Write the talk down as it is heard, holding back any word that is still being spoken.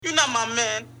You're not my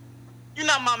man. You're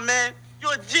not my man.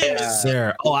 You're a genius.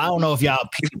 Sir. Oh, I don't know if y'all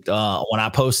peeped when I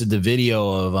posted the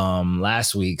video of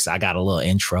last week's. I got a little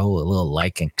intro, a little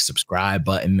like and subscribe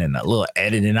button, and a little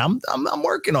editing. I'm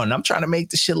working on it. I'm trying to make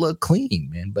the shit look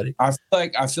clean, man. But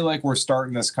I feel like we're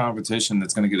starting this competition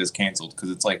that's going to get us canceled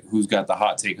because it's like who's got the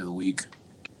hot take of the week.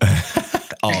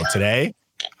 Oh, today?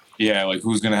 Yeah, like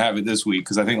who's going to have it this week?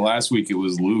 Because I think last week it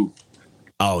was Lou.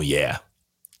 Oh yeah,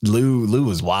 Lou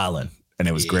was wilding. And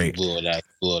it was great.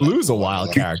 Lou's a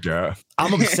wild character.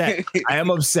 I'm upset. I am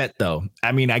upset though.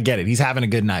 I mean, I get it. He's having a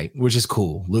good night, which is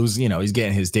cool. Lou's, he's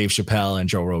getting his Dave Chappelle and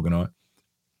Joe Rogan on.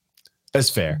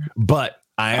 That's fair. But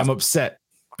I am upset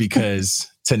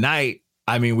because tonight,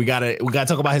 I mean, we gotta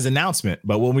talk about his announcement.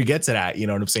 But when we get to that, you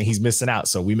know what I'm saying? He's missing out.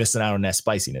 So we missing out on that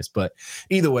spiciness. But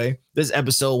either way, this is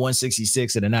episode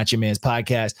 166 of the Not Your Man's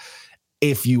podcast.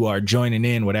 If you are joining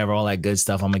in, whatever, all that good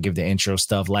stuff, I'm going to give the intro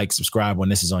stuff. Like, subscribe when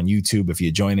this is on YouTube. If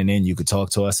you're joining in, you could talk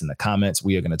to us in the comments.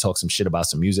 We are going to talk some shit about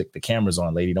some music. The camera's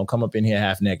on, lady. Don't come up in here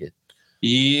half naked.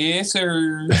 Yes,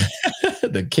 sir.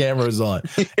 The camera's on.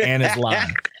 And it's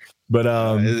live. But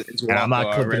and I'm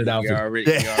not clipping it out. You already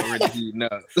heating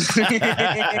up.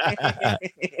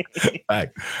 Right.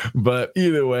 But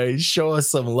either way, show us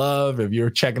some love. If you're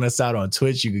checking us out on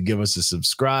Twitch, you could give us a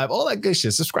subscribe. All that good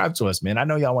shit. Subscribe to us, man. I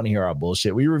know y'all want to hear our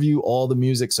bullshit. We review all the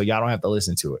music, so y'all don't have to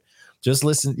listen to it. Just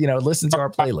listen to our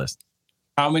playlist.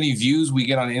 How many views we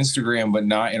get on Instagram, but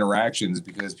not interactions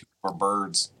because people are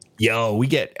birds. Yo,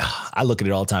 I look at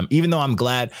it all the time. Even though I'm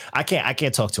glad I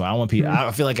can't talk to him. I don't want people.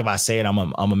 I feel like if I say it, I'm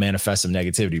a manifest of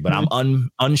negativity. But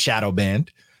I'm unshadow banned,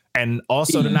 and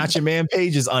also the Not Your Man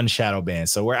page is unshadow banned.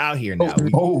 So we're out here now.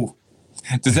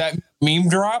 Does that meme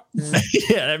drop?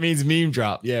 Yeah, that means meme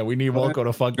drop. Yeah, we need Volko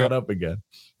to fuck that up again.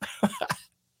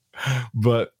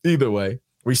 But either way,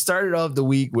 we started off the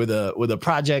week with a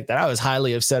project that I was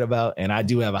highly upset about, and I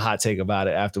do have a hot take about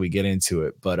it after we get into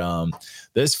it. But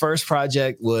this first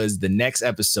project was the next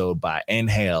episode by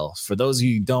Inhale. For those of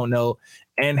you who don't know,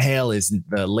 Inhale is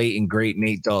the late and great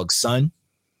Nate Dogg's son,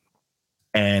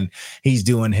 and he's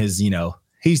doing his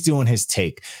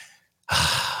take.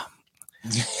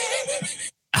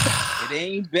 It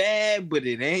ain't bad, but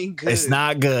it ain't good. It's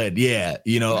not good. Yeah.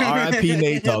 R.I.P.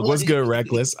 Nate Dogg. What's good,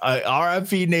 Reckless?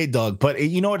 R.I.P. Nate Dogg. But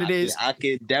you know what it is? I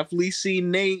could definitely see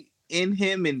Nate in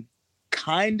him and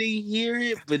kind of hear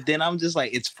it, but then I'm just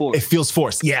like, it's forced. It feels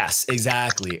forced. Yes,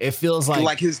 exactly. It feels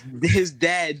like his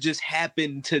dad just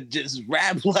happened to just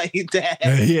rap like that.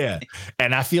 Yeah.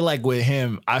 And I feel like with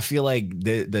him, I feel like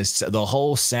the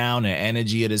whole sound and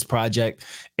energy of this project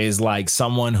is like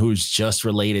someone who's just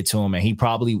related to him, and he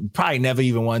probably never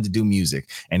even wanted to do music.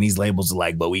 And these labels are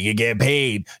like, but we can get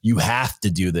paid. You have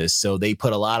to do this. So they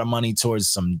put a lot of money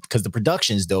towards because the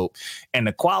production's dope and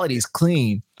the quality is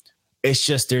clean. It's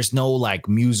just there's no like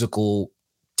musical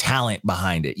talent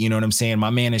behind it. You know what I'm saying?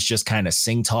 My man is just kind of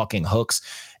talking hooks.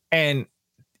 And,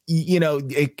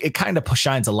 it kind of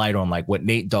shines a light on like what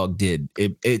Nate Dogg did.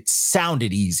 It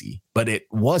sounded easy, but it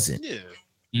wasn't. Yeah.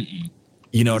 Mm-mm.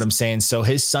 You know what I'm saying? So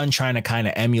his son trying to kind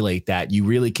of emulate that, you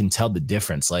really can tell the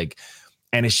difference. Like,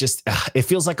 and it's just, it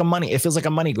feels like a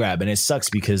money grab. And it sucks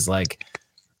because like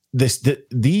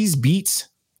these beats,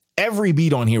 every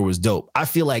beat on here was dope. I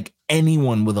feel like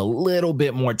anyone with a little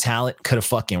bit more talent could have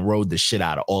fucking rode the shit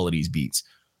out of all of these beats.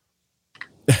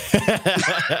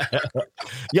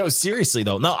 Yo, seriously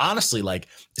though. No, honestly, like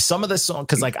some of the song,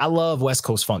 because like I love West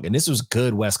Coast funk, and this was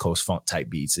good West Coast funk type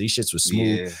beats. These shits were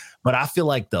smooth, yeah. But I feel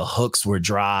like the hooks were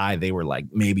dry. They were like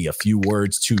maybe a few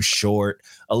words too short,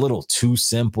 a little too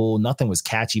simple. Nothing was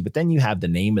catchy. But then you have the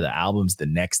name of the albums, the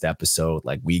next episode,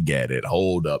 like We Get It,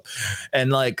 Hold Up,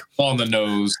 and like on the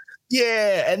nose.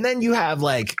 Yeah, and then you have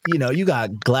like, you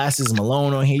got Glasses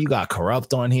Malone on here, you got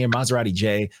Corrupt on here, Maserati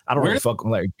J. I don't really fuck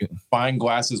like find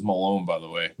Glasses Malone, by the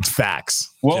way.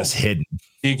 Facts. Well, just hidden.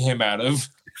 Dig him out of.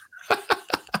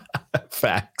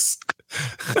 Facts.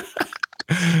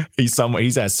 He's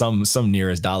at some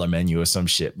nearest dollar menu or some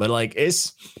shit, but like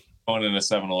it's going in a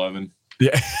 7-Eleven.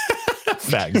 Yeah.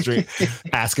 Facts.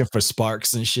 Asking for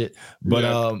sparks and shit,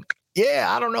 but yeah,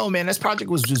 I don't know, man. This project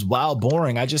was just wild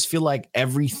boring. I just feel like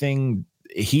everything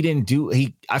he didn't do.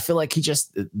 I feel like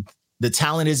the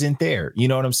talent isn't there. You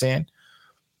know what I'm saying?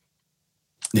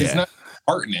 There's no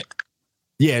heart in it.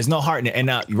 Yeah, there's no heart in it. And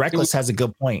Reckless has a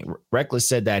good point. Reckless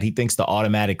said that he thinks the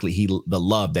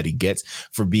love that he gets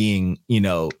for being,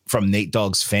 from Nate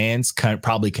Dogg's fans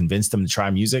probably convinced him to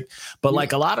try music. But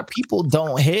like a lot of people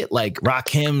don't hit, like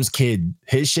Rakim's kid,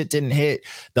 his shit didn't hit.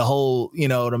 The whole, you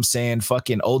know what I'm saying,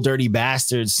 fucking Old Dirty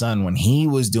Bastard's son, when he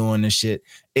was doing this shit,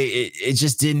 it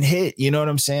just didn't hit. You know what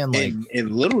I'm saying? Like,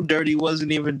 and Little Dirty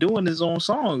wasn't even doing his own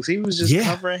songs. He was just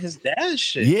covering his dad's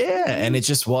shit. Yeah, and it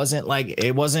just wasn't like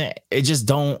it just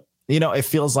don't, it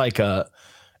feels like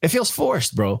it feels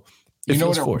forced, bro. It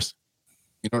feels forced.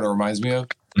 You know what it reminds me of?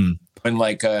 When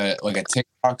like a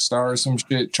TikTok star or some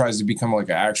shit tries to become like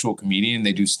an actual comedian,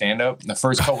 they do stand up. The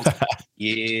first couple times,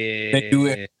 they do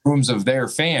it in rooms of their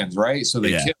fans, right? So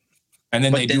they kill, and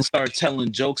then they start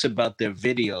telling jokes about their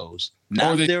videos,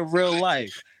 not their real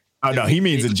life. Oh no, he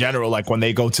means in general, like when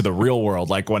they go to the real world,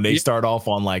 like when they start off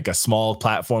on like a small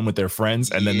platform with their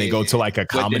friends, and then they go to like a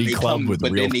comedy club with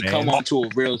real fans. But then they come onto a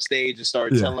real stage and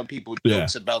start telling people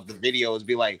jokes about the videos.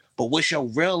 Be like, but what's your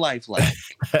real life like?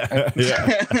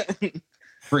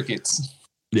 Crickets.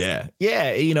 Yeah,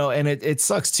 and it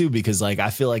sucks too, because like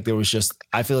I feel like there was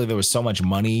so much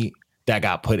money that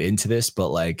got put into this, but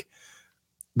like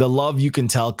the love, you can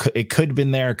tell it could have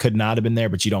been there, could not have been there,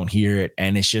 but you don't hear it,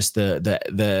 and it's just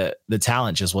the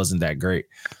talent just wasn't that great.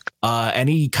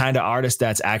 Any kind of artist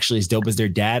that's actually as dope as their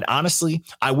dad, honestly,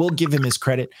 I will give him his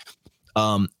credit.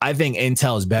 I think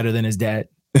Intel is better than his dad.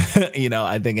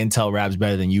 I think Intel raps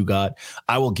better than You God.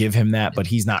 I will give him that, but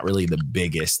he's not really the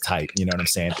biggest type. You know what I'm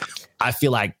saying? I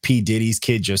feel like P. Diddy's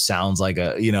kid just sounds like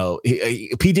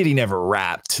P. Diddy never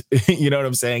rapped. You know what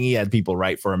I'm saying? He had people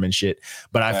write for him and shit.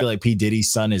 But I feel like P.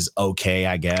 Diddy's son is okay,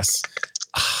 I guess.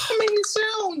 I mean, he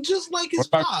sounds just like his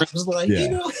pops. Like,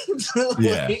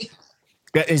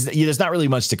 there's not really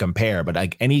much to compare, but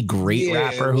like any great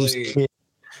rapper who's kid,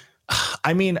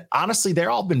 I mean, honestly, they're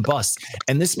all been busts.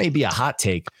 And this may be a hot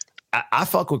take. I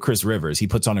fuck with Chris Rivers. He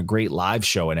puts on a great live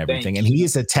show and everything. And he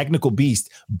is a technical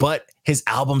beast, but his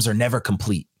albums are never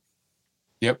complete.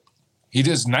 Yep. He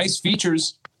does nice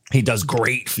features. He does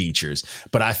great features.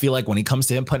 But I feel like when he comes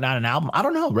to him putting out an album, I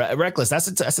don't know. Reckless, that's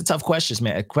a tough question,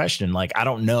 man. Like, I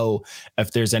don't know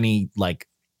if there's any like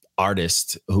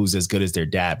artist who's as good as their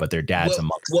dad, but their dad's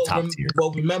amongst the top tier.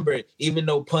 Well, remember, even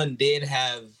though Pun did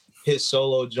have his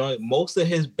solo joint, most of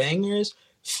his bangers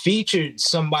featured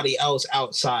somebody else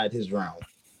outside his realm.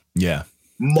 Yeah.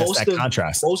 Most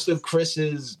of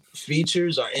Chris's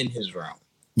features are in his realm.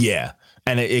 Yeah.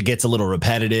 And it gets a little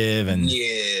repetitive and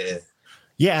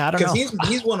I don't know. Because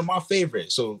he's one of my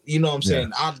favorites. So you know what I'm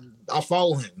saying? I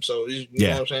follow him. So you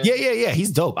know what I'm saying? Yeah.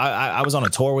 He's dope. I was on a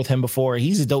tour with him before.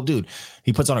 He's a dope dude.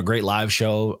 He puts on a great live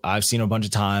show. I've seen him a bunch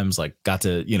of times, like got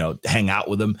to, hang out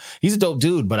with him. He's a dope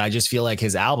dude, but I just feel like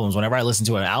his albums, whenever I listen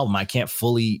to an album, I can't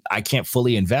fully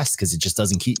invest because it just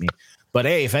doesn't keep me. But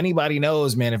hey, if anybody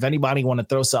knows, man, if anybody want to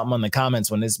throw something on the comments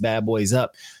when this bad boy's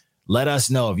up, let us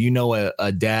know if you know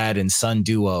a dad and son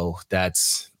duo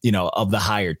that's, of the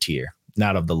higher tier.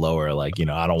 Not of the lower, like,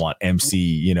 I don't want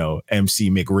MC,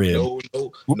 MC McRib.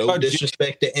 No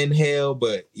disrespect to Inhale,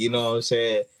 but you know what I'm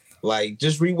saying? Like,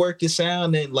 just rework your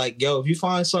sound and like, yo, if you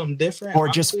find something different. Or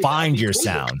just find your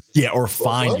sound. Yeah, or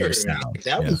find your sound.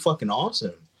 That would be fucking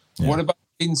awesome. Yeah. What about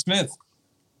Jaden Smith?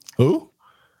 Who?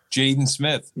 Jaden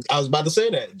Smith. I was about to say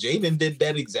that. Jaden did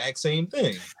that exact same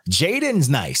thing. Jaden's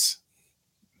nice.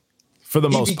 For the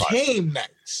most part. He became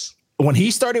nice. When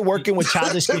he started working with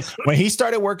Childish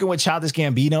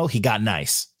Gambino, he got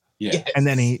nice. Yeah. And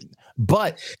then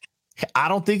but I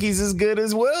don't think he's as good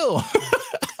as Will.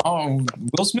 Will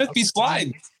Smith be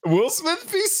sliding. Will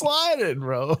Smith be sliding,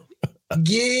 bro.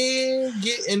 Yeah,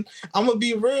 and I'm gonna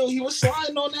be real. He was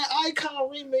sliding on that Icon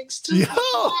remix too.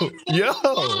 Yo.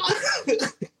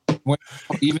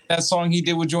 Even that song he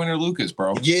did with Joyner Lucas,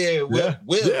 bro. Yeah, Will.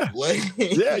 Yeah.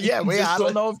 I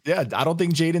don't know. I don't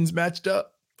think Jaden's matched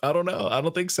up. I don't know. I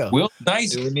don't think so. Will,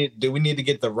 nice. Do we need to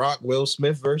get the Rock Will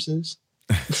Smith verses?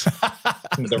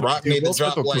 The Rock made to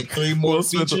drop like 3 more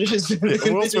features.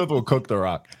 Will Smith will cook the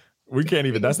Rock. We can't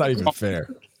even. That's not even fair.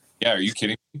 Yeah, are you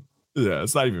kidding me? Yeah,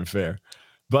 it's not even fair.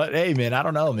 But hey, man, I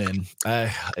don't know, man.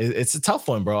 It's a tough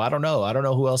one, bro. I don't know. I don't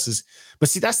know who else is. But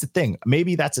see, that's the thing.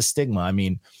 Maybe that's a stigma. I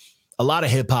mean, a lot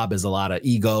of hip hop is a lot of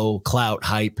ego, clout,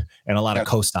 hype, and a lot of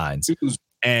cosigns.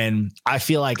 And I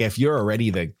feel like if you're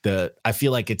already I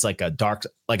feel like it's like a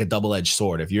double-edged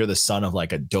sword. If you're the son of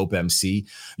like a dope MC,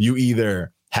 you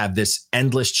either have this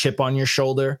endless chip on your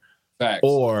shoulder,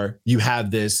 or you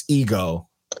have this ego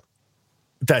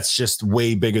that's just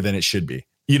way bigger than it should be.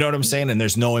 You know what I'm saying? And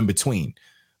there's no in between.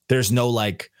 There's no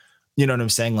like, you know what I'm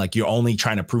saying? Like you're only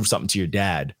trying to prove something to your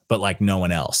dad, but like no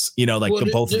one else.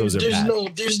 Both of those are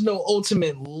bad. There's no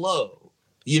ultimate love,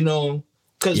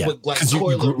 because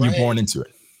you're born into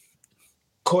it.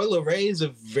 Coi Leray is a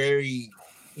very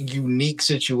unique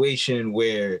situation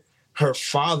where her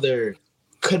father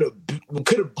could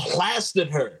have blasted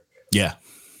her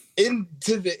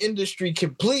into the industry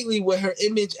completely with her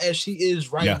image as she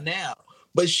is right now.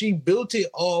 but she built it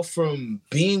all from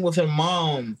being with her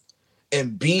mom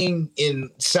and being in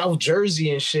South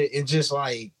Jersey and shit, and just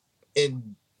like,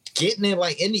 and getting it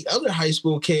like any other high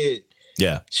school kid.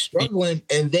 Yeah. Struggling,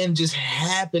 and then just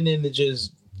happening to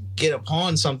just get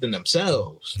upon something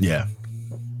themselves. Yeah.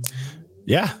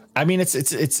 Yeah. I mean, it's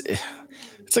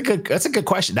a good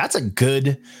question. That's a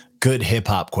good hip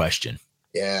hop question.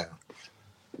 Yeah.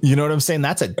 You know what I'm saying?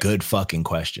 That's a good fucking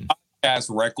question. Podcast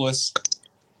Reckless.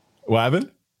 What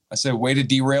happened? I said, way to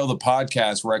derail the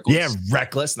podcast, Reckless. Yeah,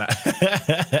 Reckless.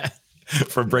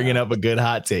 For bringing up a good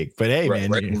hot take. But hey,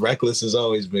 man. Reckless has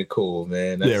always been cool,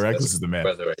 man. Reckless is the man.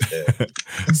 Brother right there.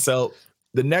 So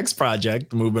the next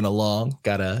project, moving along,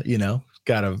 got a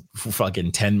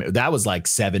fucking 10 minutes. That was like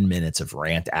 7 minutes of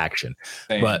rant action.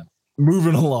 Damn. But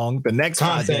moving along, the next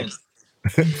project.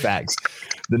 Facts.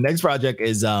 The next project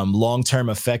is Long-Term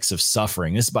Effects of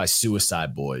Suffering. This is by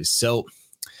Suicide Boys. So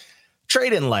Trey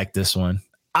didn't like this one.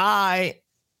 I'm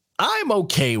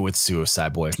okay with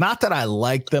Suicide Boys. Not that I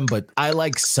like them, but I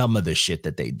like some of the shit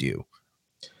that they do.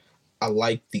 I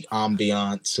like the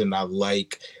ambiance, and I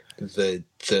like the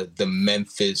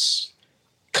Memphis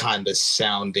kind of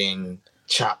sounding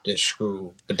chopped and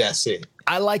screwed, but that's it.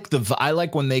 I like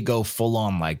when they go full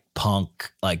on like punk,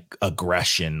 like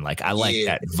aggression. Like I like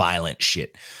that violent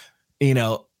shit. You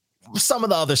know, some of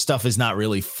the other stuff is not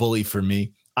really fully for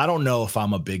me. I don't know if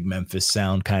I'm a big Memphis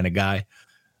sound kind of guy.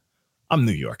 I'm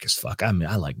New York as fuck. I mean,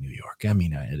 I like New York. I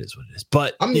mean, it is what it is.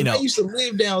 But I mean, you know, I used to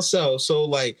live down south, so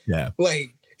like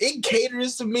it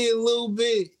caters to me a little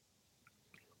bit.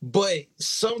 But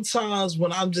sometimes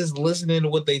when I'm just listening to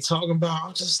what they talking about,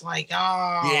 I'm just like,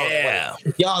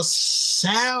 like, y'all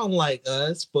sound like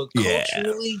us, but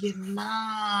culturally you're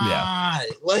not.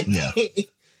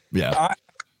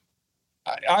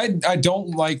 I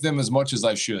don't like them as much as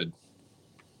I should.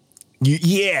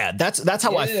 That's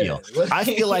how I feel. I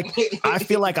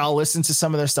feel like I'll listen to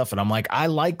some of their stuff and I'm like, I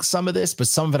like some of this, but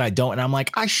some of it I don't. And I'm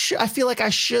like, I feel like I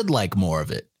should like more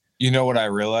of it. You know what I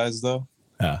realized though?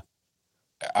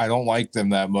 I don't like them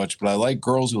that much, but I like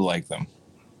girls who like them.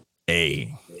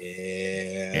 Hey.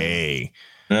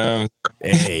 No.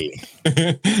 Hey.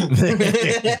 Hey.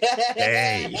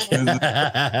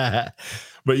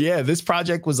 But yeah, this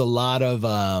project was a lot of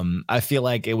I feel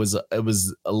like it was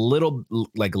a little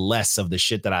like less of the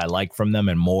shit that I like from them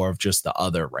and more of just the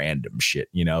other random shit.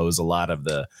 You know, it was a lot of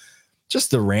the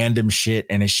random shit,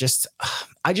 and it's just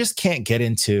I just can't get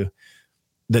into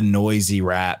the noisy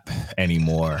rap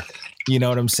anymore. You know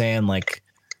what I'm saying? Like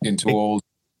into old.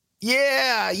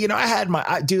 Yeah, you know,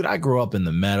 I grew up in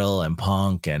the metal and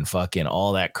punk and fucking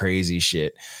all that crazy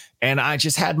shit. And I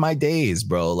just had my days,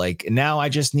 bro. Like now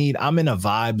I'm in a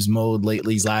vibes mode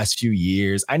lately these last few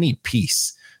years. I need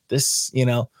peace. This, you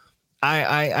know,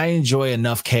 I enjoy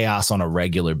enough chaos on a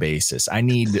regular basis.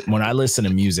 When I listen to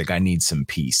music, I need some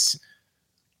peace,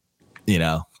 you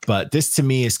know, but this to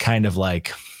me is kind of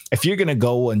like, if you're going to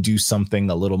go and do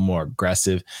something a little more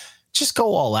aggressive, just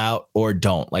go all out or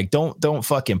don't. Like, don't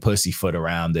fucking pussyfoot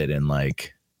around it and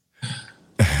like,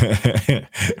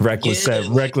 Reckless said,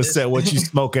 what you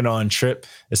smoking on, Trip?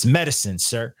 It's medicine,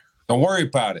 sir. Don't worry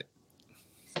about it.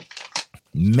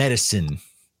 Medicine.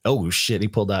 Oh shit, he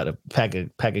pulled out a pack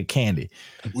of candy.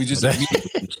 We just meet.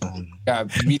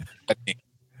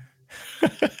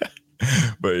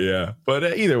 But yeah.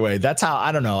 But either way, that's how,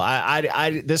 I don't know.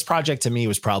 I this project to me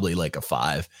was probably like a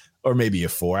 5 or maybe a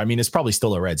 4. I mean, it's probably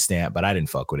still a red stamp, but I didn't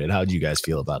fuck with it. How do you guys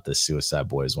feel about this Suicide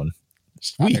Boys one?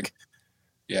 It's weak.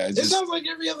 Yeah, it sounds like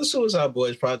every other Suicide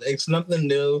Boys project. It's nothing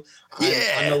new.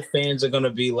 I know fans are gonna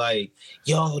be like,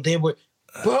 "Yo, they were,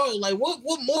 bro. Like, what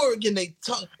more can they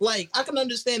talk? Like, I can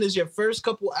understand it's your first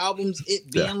couple albums, it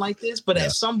being like this, but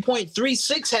at some point,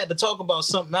 3-6 had to talk about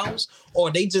something else,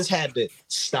 or they just had to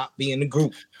stop being a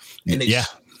group and they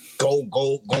just go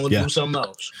and do something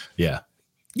else. Yeah.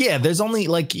 There's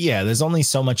only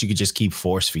so much you could just keep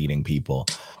force feeding people,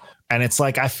 and it's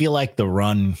like I feel like the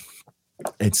run.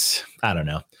 I don't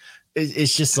know.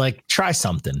 It's just like, try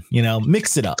something, you know,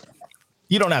 mix it up.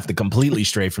 You don't have to completely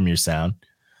stray from your sound,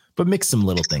 but mix some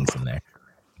little things in there.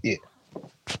 Yeah.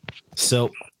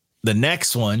 So the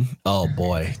next one, oh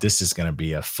boy, this is going to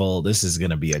be a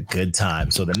good time.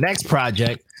 So the next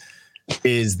project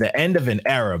is The End of an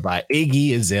Era by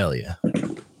Iggy Azalea.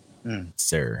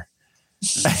 Sir.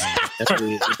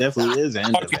 It definitely is the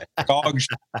end of it. Dog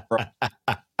shit, bro.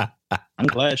 I'm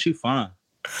glad she fine.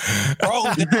 Bro,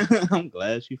 I'm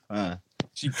glad she fine.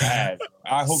 She bad.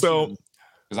 I hope so.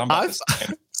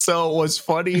 So what's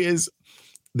funny is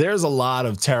there's a lot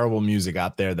of terrible music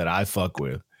out there that I fuck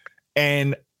with,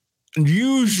 and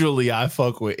usually I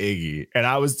fuck with Iggy, and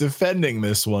I was defending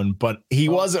this one, but he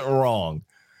wasn't wrong.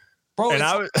 Bro, and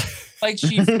I was like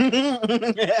she early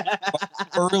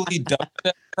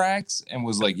dubstep tracks and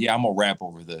was like, yeah, I'm gonna rap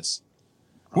over this.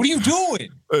 What are you doing?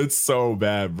 It's so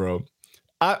bad, bro.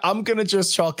 I'm gonna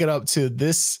just chalk it up to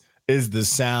this is the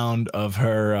sound of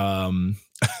her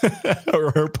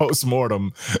her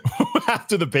postmortem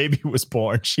after the baby was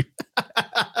born.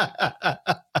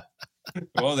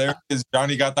 Well, there it is.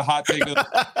 Johnny got the hot take.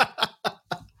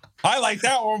 I like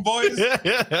that one, boys.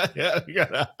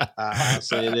 Yeah. I'll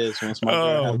say this: once my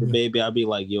girl have the baby, I'll be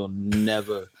like, "You'll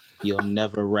never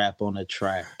rap on a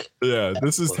track." Yeah,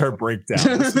 this is her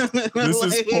breakdown. This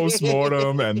is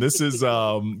postmortem, and this is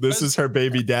her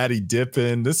baby daddy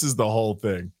dipping. This is the whole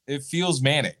thing. It feels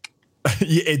manic.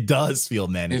 Yeah, it does feel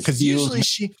manic because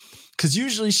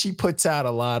usually she puts out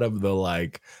a lot of the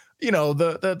like, you know,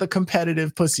 the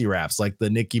competitive pussy raps, like the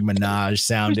Nicki Minaj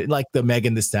sounded, like the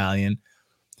Megan Thee Stallion.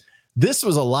 This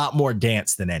was a lot more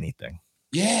dance than anything.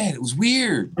 Yeah, it was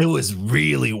weird. It was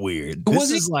really weird.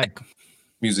 This is like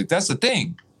music. That's the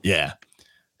thing. Yeah,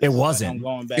 it wasn't.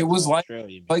 It was like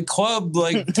club,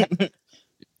 like.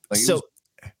 So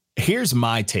here's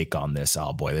my take on this.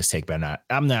 Oh boy, this take better not.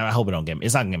 I hope it don't get me.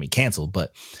 It's not gonna get me canceled.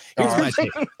 But here's my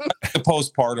take. The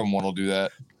postpartum one will do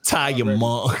that. Taya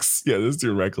Monks. Yeah, this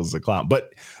dude Reckless is a clown.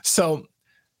 But so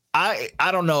I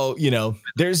don't know, you know,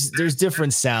 there's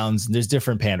different sounds, there's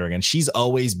different pandering, and she's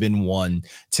always been one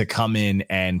to come in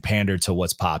and pander to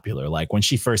what's popular. Like when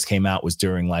she first came out was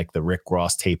during like the Rick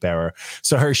Ross tape era.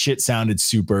 So her shit sounded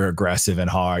super aggressive and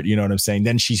hard. You know what I'm saying?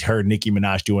 Then she heard Nicki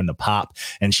Minaj doing the pop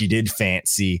and she did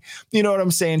Fancy. You know what I'm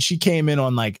saying? She came in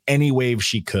on like any wave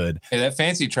she could. Hey, that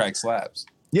Fancy track slaps.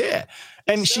 Yeah.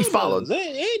 And she followed.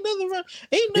 Ain't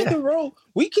nothing wrong.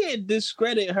 We can't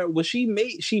discredit her. Well, she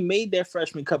made that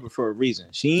freshman cover for a reason.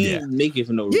 She ain't make it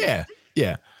for no reason.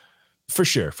 Yeah. For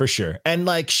sure. And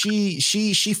like she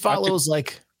follows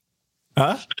like,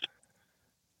 huh?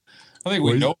 I think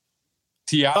we know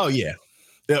T.I. Oh yeah.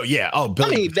 Oh, I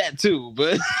mean that too,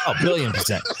 but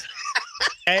 $1,000,000,000%.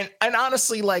 And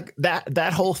honestly, like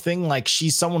that whole thing, like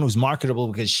she's someone who's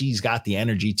marketable because she's got the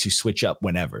energy to switch up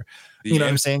whenever. You know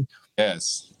what I'm saying?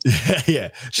 Yes. Yeah.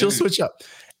 She'll switch up.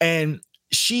 And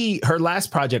her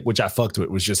last project, which I fucked with,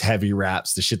 was just heavy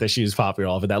raps, the shit that she was popular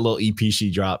off of, that little EP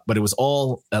she dropped. But it was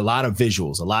all a lot of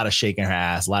visuals, a lot of shaking her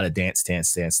ass, a lot of dance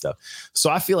stuff. So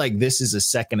I feel like this is a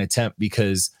second attempt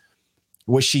because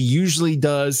what she usually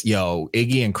does,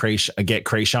 Iggy and get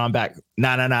Krayshawn back.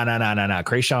 Nah.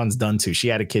 Krayshawn's done too. She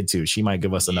had a kid too. She might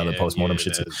give us another postmortem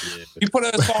shit too. You put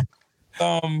a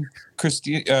song,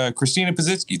 Christina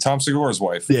Pazitsky, Tom Segura's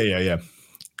wife. Yeah.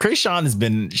 Krayshawn has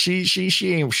been she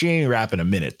ain't rapping a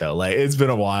minute though. Like it's been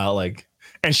a while. Like,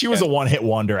 and she was a one-hit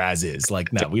wonder as is.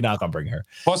 Like, no, we're not gonna bring her.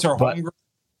 Plus her homegirl.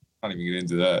 I don't even get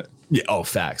into that. Yeah. Oh,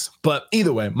 facts. But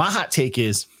either way, my hot take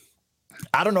is,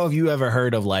 I don't know if you ever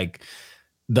heard of like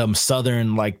the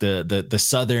southern, like the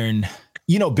southern,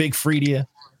 Big Freedia.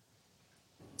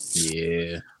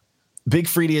 Yeah. Big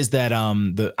Freedia is that I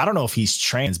don't know if he's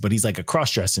trans, but he's like a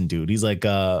cross-dressing dude. He's like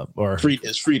or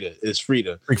It's Frida.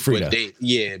 Big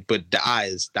Freedia. But the eye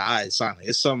is silent.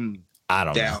 It's some I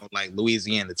don't down know. Like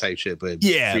Louisiana type shit. But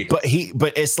yeah, Frida.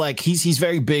 but it's like he's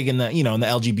very big in the in the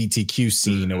LGBTQ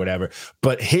scene or whatever.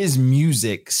 But his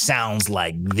music sounds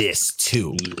like this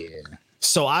too. Yeah.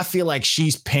 So I feel like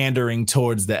she's pandering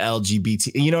towards the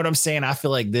LGBT. You know what I'm saying? I feel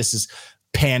like this is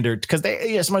pandered because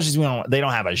they, as much as they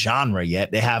don't have a genre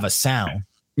yet, they have a sound.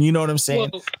 You know what I'm saying?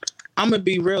 Well, I'm gonna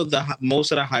be real.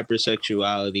 Most of the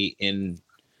hypersexuality in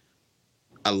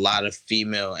a lot of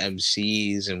female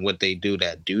MCs and what they do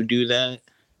that,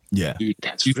 yeah,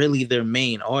 that's really their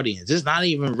main audience. It's not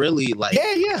even really like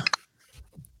yeah.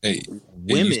 Hey,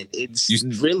 women. It's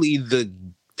really the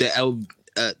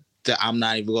I'm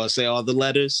not even gonna say all the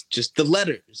letters, just the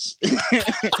letters.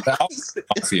 The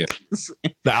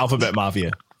alphabet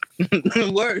mafia.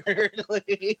 Word.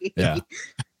 Yeah.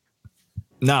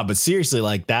 Nah, but seriously,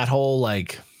 like that whole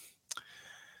like,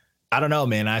 I don't know,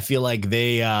 man. I feel like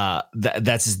they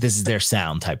this is their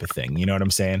sound type of thing. You know what I'm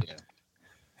saying? Yeah.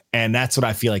 And that's what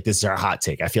I feel like. This is our hot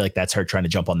take. I feel like that's her trying to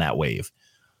jump on that wave.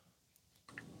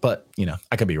 But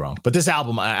I could be wrong. But this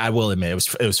album, I will admit,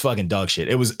 it was fucking dog shit.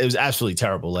 It was absolutely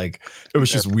terrible. Like it was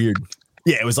just weird.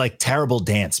 Yeah, it was like terrible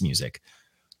dance music,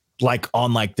 like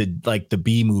on like the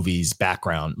B movies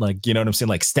background. Like you know what I'm saying?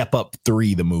 Like Step Up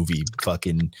 3, the movie.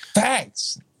 Fucking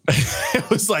facts. It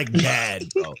was like bad,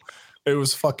 bro. It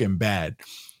was fucking bad.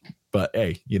 But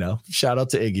hey, shout out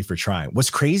to Iggy for trying. What's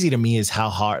crazy to me is how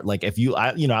hard, like if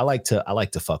I like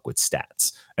to fuck with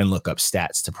stats and look up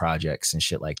stats to projects and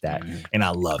shit like that. Mm-hmm. And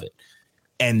I love it.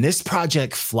 And this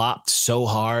project flopped so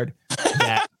hard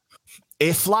that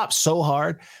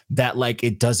like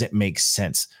it doesn't make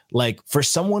sense. Like for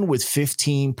someone with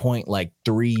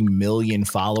 15.3 million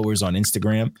followers on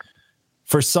Instagram,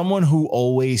 for someone who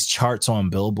always charts on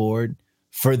Billboard,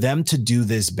 for them to do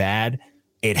this bad,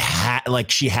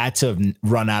 she had to have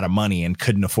run out of money and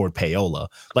couldn't afford payola.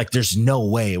 Like there's no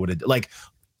way it would have like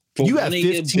for you one have of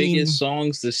 15 the biggest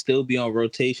songs to still be on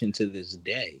rotation to this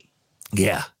day.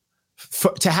 Yeah.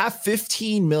 To have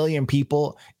 15 million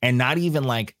people and not even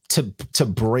like to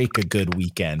break a good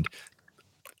weekend,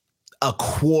 a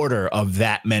quarter of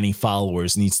that many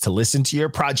followers needs to listen to your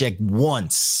project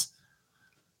once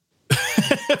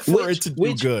for it to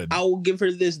do good. I will give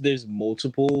her this. There's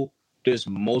multiple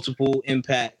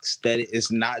impacts that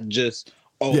it's not just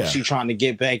she's trying to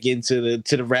get back into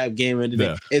the rap game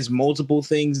and it's multiple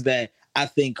things that I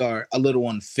think are a little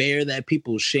unfair that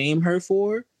people shame her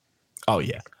for. Oh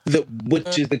yeah.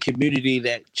 Which is the community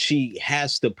that she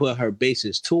has to put her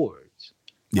bases towards.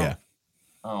 Yeah.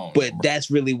 But that's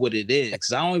really what it is.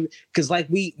 Because like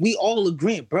we all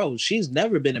agree, bro, she's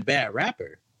never been a bad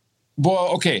rapper. Well,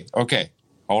 okay.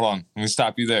 Hold on. Let me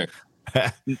stop you there.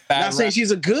 Not saying she's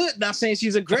a great not saying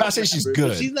rapper, she's good.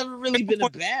 But she's never really been a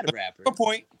bad rapper. Good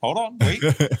point. Hold on. Wait.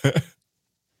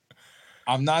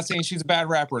 I'm not saying she's a bad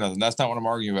rapper or nothing. That's not what I'm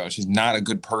arguing about. She's not a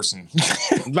good person.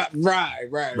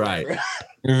 Right.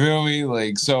 You feel me?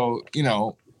 Like, so, you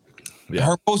know,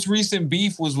 her most recent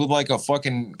beef was with like a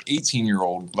fucking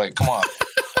 18-year-old. Like, come on.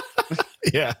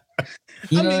 Yeah.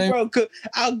 You know bro,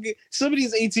 some of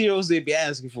these 18-year-olds, they'd be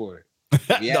asking for it.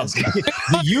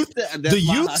 The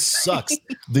youth sucks.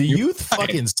 The youth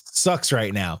fucking sucks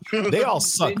right now. They all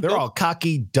suck. They're all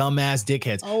cocky, dumbass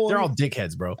dickheads. They're all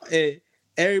dickheads, bro.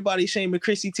 Everybody shaming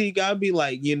Chrissy T. Gotta be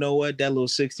like, you know what? That little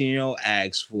 16-year-old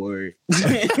asked for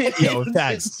it. Yo,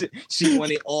 facts. She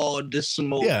wanted all the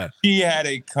smoke. Yeah, he had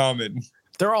it coming.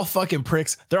 They're all fucking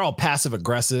pricks. They're all passive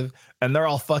aggressive, and they're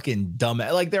all fucking dumb.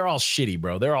 Like they're all shitty,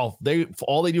 bro. All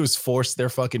they do is force their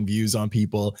fucking views on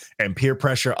people and peer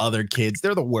pressure other kids.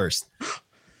 They're the worst.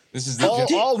 This is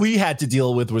all we had to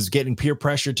deal with was getting peer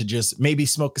pressure to just maybe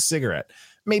smoke a cigarette,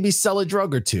 maybe sell a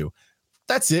drug or two.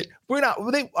 That's it.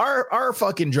 Our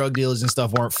fucking drug dealers and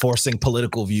stuff weren't forcing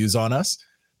political views on us.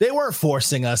 They weren't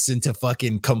forcing us into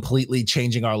fucking completely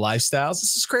changing our lifestyles.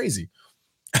 This is crazy.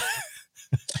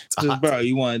 Bro,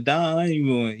 you want to die? You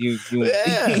want you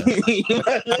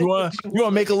want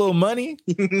to make a little money?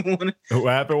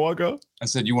 What happened, Walko? I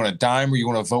said, you want a dime or you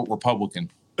want to vote Republican?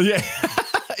 Yeah.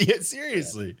 Yeah,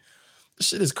 seriously. This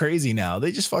shit is crazy now.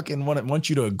 They just fucking want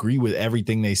you to agree with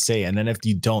everything they say. And then if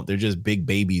you don't, they're just big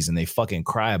babies and they fucking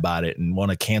cry about it and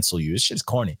want to cancel you. This shit's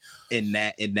corny. And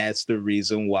that's the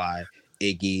reason why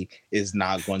Iggy is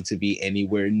not going to be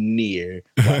anywhere near.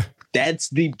 That's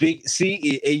the big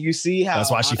and you see how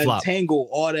that's why she flopped. Untangle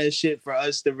all that shit for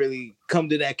us to really come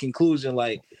to that conclusion.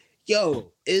 Like,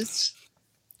 yo, it's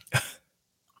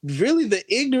really the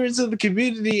ignorance of the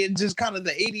community and just kind of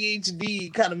the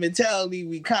ADHD kind of mentality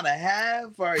we kind of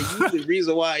have are you the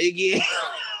reason why Iggy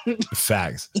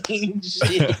facts.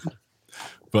 Shit.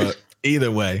 But either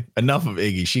way, enough of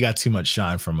Iggy. She got too much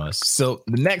shine from us. So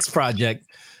the next project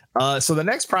was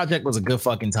a good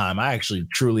fucking time. I actually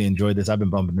truly enjoyed this. I've been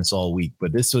bumping this all week,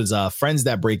 but this was Friends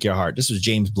That Break Your Heart. This was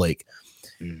James Blake.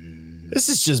 This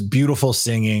is just beautiful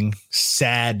singing,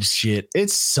 sad shit.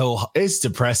 It's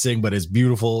depressing, but it's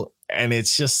beautiful. And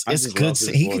it's good.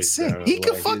 He can sing. Bro. He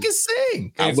can fucking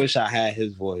sing. I wish I had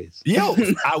his voice. Yo,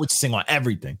 I would sing on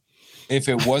everything. If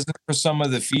it wasn't for some of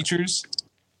the features,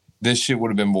 this shit would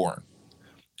have been boring.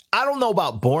 I don't know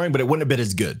about boring, but it wouldn't have been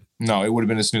as good. No, it would have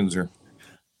been a snoozer.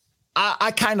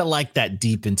 I kind of like that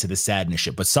deep into the sadness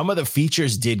shit, but some of the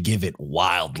features did give it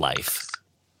wildlife.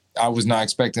 I was not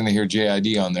expecting to hear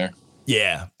JID on there.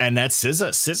 Yeah, and that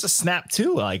SZA snap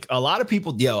too. Like a lot of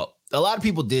people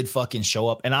did fucking show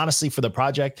up. And honestly, for the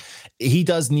project, he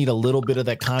does need a little bit of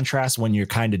that contrast when you're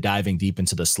kind of diving deep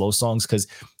into the slow songs, because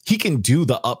he can do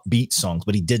the upbeat songs,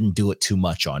 but he didn't do it too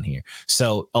much on here.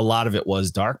 So a lot of it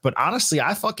was dark. But honestly,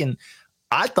 I thought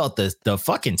the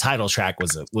fucking title track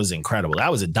was incredible.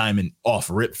 That was a diamond off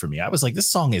rip for me. I was like,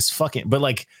 this song is fucking, but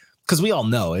like, because we all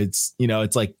know it's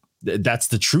like, that's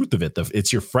the truth of it.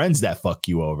 It's your friends that fuck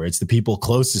you over. It's the people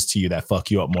closest to you that fuck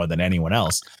you up more than anyone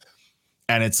else.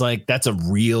 And it's like, that's a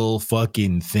real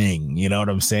fucking thing. You know what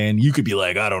I'm saying? You could be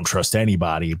like, I don't trust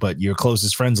anybody, but your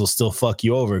closest friends will still fuck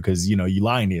you over because, you know, you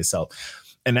lying to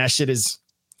yourself. And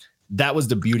that was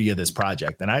the beauty of this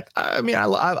project. And I mean, I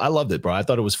loved it, bro. I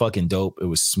thought it was fucking dope. It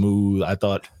was smooth. I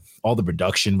thought all the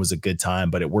production was a good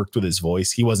time, but it worked with his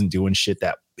voice. He wasn't doing shit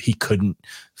that he couldn't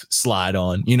slide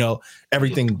on. You know,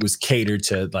 everything was catered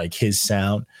to like his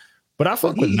sound. But I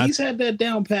fuck with he's had that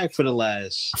down pack for the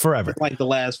last forever, like the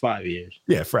last 5 years.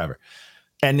 Yeah, forever.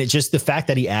 And it's just the fact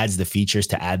that he adds the features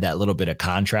to add that little bit of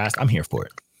contrast. I'm here for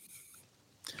it.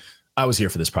 I was here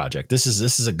for this project. This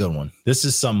is a good one. This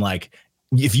is some like,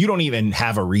 if you don't even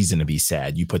have a reason to be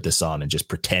sad, you put this on and just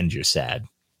pretend you're sad.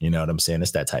 You know what I'm saying?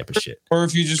 It's that type of shit. Or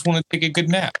if you just want to take a good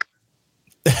nap.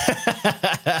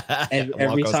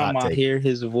 Every time I hear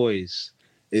his voice,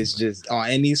 it's just on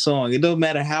any song. It doesn't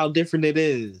matter how different it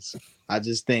is. I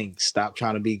just think, stop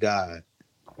trying to be God.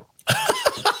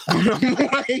 I'm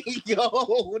like,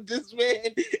 yo, this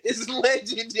man is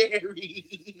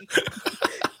legendary.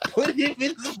 Put him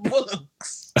in the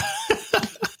books.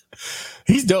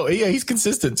 He's dope. Yeah, he's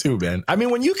consistent too, man. I mean,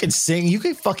 when you can sing, you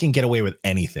can fucking get away with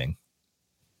anything.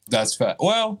 That's fact.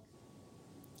 Well,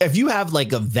 if you have like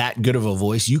that good of a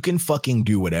voice, you can fucking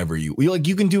do whatever you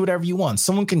can do whatever you want.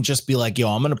 Someone can just be like, yo,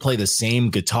 I'm going to play the same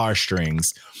guitar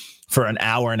strings for an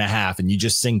hour and a half, and you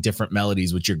just sing different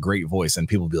melodies with your great voice, and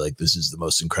people be like, this is the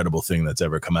most incredible thing that's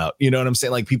ever come out. You know what I'm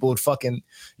saying? Like, people would fucking,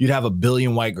 you'd have a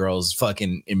billion white girls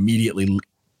fucking immediately.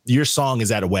 Your song is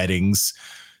at weddings,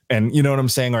 and you know what I'm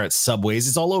saying, or at Subways.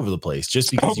 It's all over the place just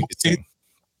because you can sing.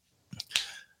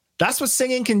 That's what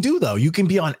singing can do, though. You can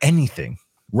be on anything.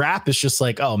 Rap is just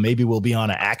like, oh, maybe we'll be on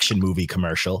an action movie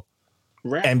commercial.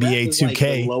 NBA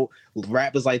 2K.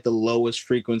 Rap is like the lowest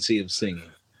frequency of singing.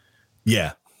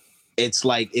 Yeah. It's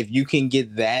like, if you can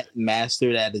get that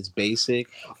mastered at its basic,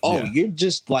 you're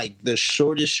just like the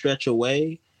shortest stretch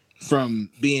away from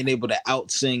being able to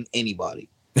out-sing anybody.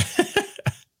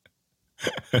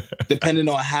 Depending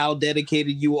on how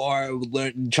dedicated you are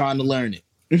trying to learn it.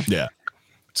 Yeah.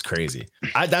 It's crazy.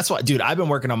 That's why, dude, I've been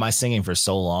working on my singing for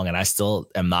so long, and I still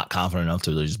am not confident enough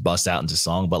to just bust out into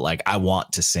song, but like, I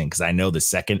want to sing because I know the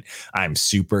second I'm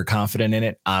super confident in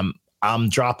it, I'm gonna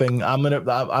drop pop. I'm gonna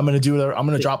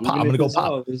go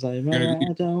pop. It's like,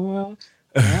 I don't want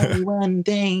one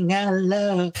thing I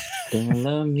love. Don't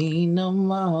love me no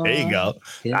more. There you go.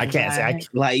 I can't say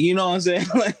like, you know what I'm saying?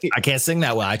 Like, I can't sing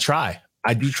that well.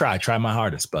 I do try my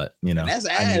hardest, but you know, that's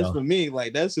ass for me.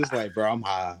 Like, that's just like, bro, I'm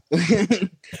high.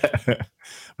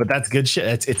 But that's good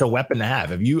shit. It's a weapon to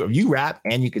have. If you rap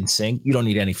and you can sing, you don't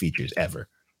need any features ever.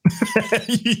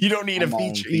 You don't need a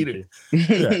feature either.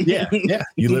 Yeah.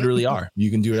 You literally are. You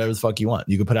can do whatever the fuck you want.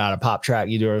 You can put out a pop track.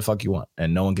 You do whatever the fuck you want,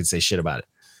 and no one can say shit about it.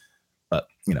 But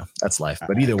you know, that's life.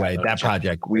 But either way, that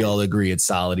project, we all agree it's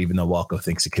solid, even though Walco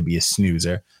thinks it could be a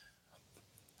snoozer.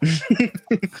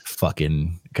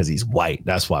 Fucking because he's white.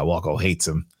 That's why Walco hates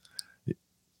him.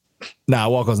 Nah,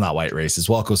 Walco's not white racist.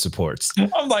 Walco supports.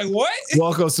 I'm like, what?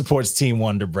 Walco supports Team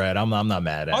Wonder Bread. I'm not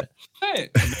mad at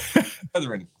it.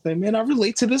 Say, man, I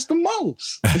relate to this the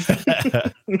most.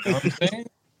 You know what I'm saying?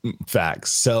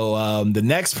 Facts. So the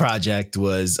next project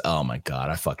was, oh my God,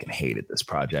 I fucking hated this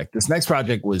project. This next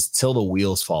project was Till the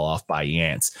Wheels Fall Off by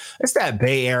Yance. It's that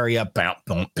Bay Area bam,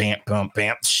 bam, bam, bam,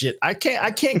 bam shit. I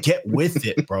can't get with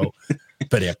it, bro.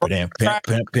 I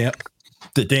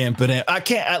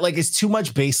can't, like, it's too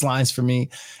much bass lines for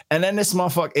me. And then this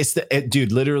motherfucker,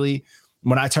 dude, literally,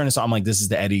 when I turn this on, I'm like, this is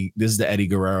the Eddie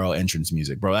Guerrero entrance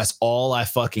music, bro. That's all I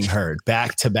fucking heard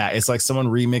back to back. It's like someone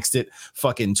remixed it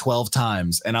fucking 12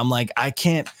 times. And I'm like, I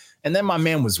can't. And then my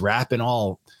man was rapping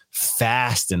all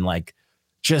fast and like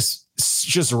just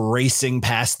racing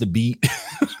past the beat,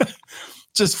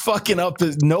 just fucking up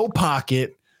no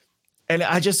pocket. And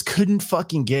I just couldn't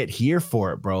fucking get here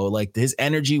for it, bro. Like, his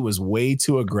energy was way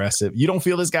too aggressive. You don't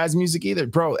feel this guy's music either,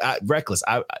 bro. Reckless.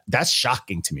 That's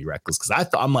shocking to me, Reckless, because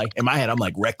I'm like, in my head, I'm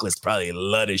like, Reckless probably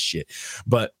love this shit.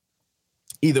 But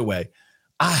either way,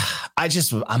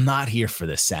 I'm not here for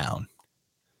the sound.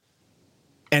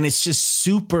 And it's just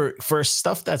super, for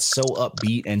stuff that's so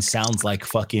upbeat and sounds like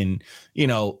fucking, you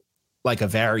know, like a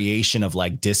variation of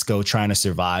like disco trying to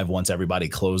survive once everybody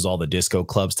closed all the disco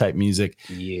clubs type music.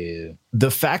 Yeah.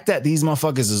 The fact that these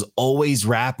motherfuckers is always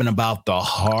rapping about the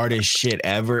hardest shit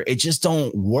ever, it just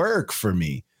don't work for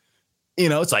me. You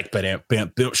know, it's like,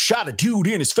 shot a dude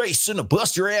in his face and a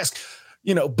bust your ass,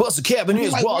 you know, bust a cab in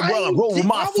his while I roll with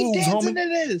my fools,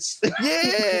 homie.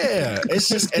 Yeah. It's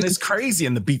just, and it's crazy.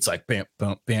 And the beat's like, bam,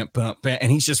 bam, bam, bam, bam.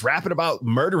 And he's just rapping about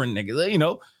murdering niggas, you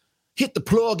know. Hit the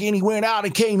plug and he went out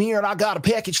and came here and I got a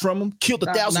package from him. Killed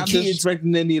 1,000 kids. Not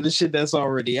disrespecting any of the shit that's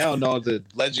already out, all the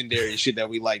legendary shit that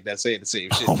we like that say the same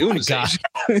shit. Oh doing the same shit.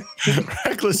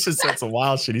 Reckless just said some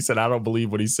wild shit. He said, I don't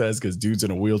believe what he says because dude's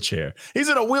in a wheelchair. He's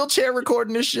in a wheelchair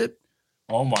recording this shit.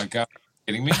 Oh my God.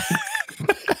 Are you kidding me?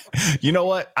 You know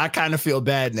what? I kind of feel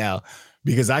bad now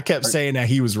because I kept saying that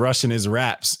he was rushing his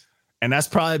raps. And that's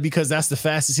probably because that's the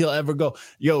fastest he'll ever go.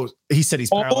 Yo, he said he's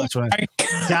paralyzed.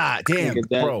 God damn,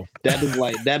 bro.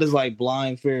 That is like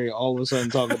Blind Fury all of a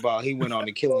sudden talking about he went on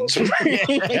a killing spree.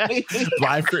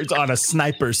 Blind Fury's on a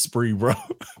sniper spree, bro.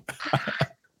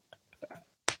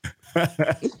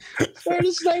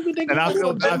 Started sniping nigga. And I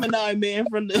feel Gemini man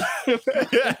from the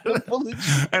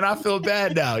And I feel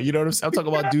bad now. You know what I'm saying? I'm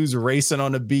talking about dudes racing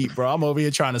on the beat, bro. I'm over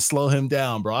here trying to slow him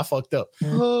down, bro. I fucked up.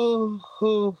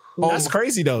 That's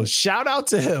crazy though. Shout out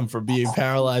to him for being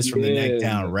paralyzed from the neck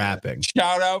down rapping.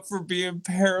 Shout out for being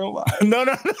paralyzed. No.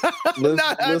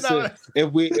 Listen,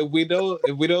 if we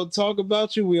don't talk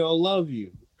about you, we don't love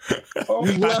you.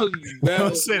 We love you, man.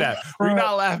 Don't say that. We're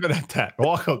not laughing at that.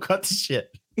 Walko, cut the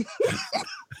shit.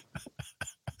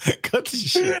 Cut the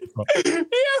shit.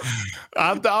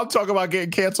 I'm talking about getting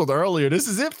canceled earlier. This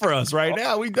is it for us right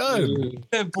now. We done.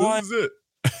 This is it.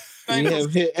 We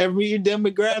have hit every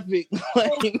demographic.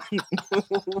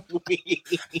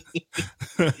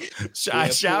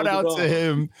 Shout out to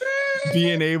him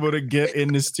being able to get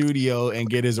in the studio and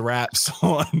get his raps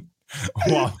on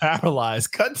while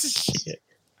paralyzed. Cut the shit.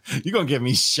 You're gonna get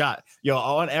me shot. Yo,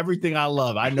 on everything I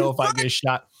love. I know if I get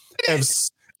shot,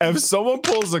 if someone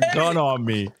pulls a gun on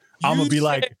me, I'm gonna be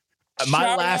like,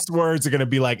 my last words are gonna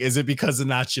be like, is it because of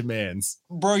not your man's?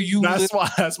 Bro,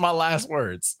 that's my last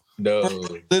words. No,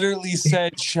 bro, literally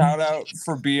said shout out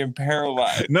for being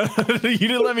paralyzed. No, you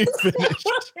didn't let me finish.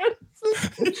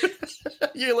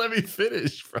 You didn't let me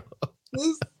finish, bro.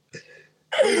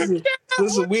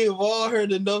 Listen, we have all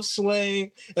heard enough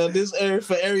slang of this area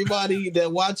for everybody that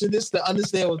watching this to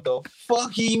understand what the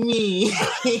fuck he mean.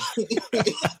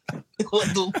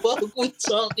 What the fuck we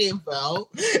talking about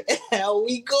and how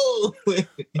we go.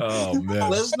 Oh man.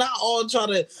 Let's not all try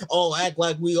to act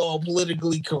like we all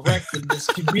politically correct in this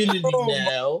community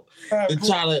now. And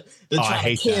try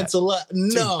to cancel up.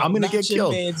 No, I'm gonna get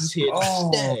killed.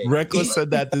 Reckless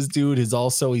said that this dude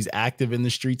he's active in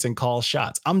the streets and calls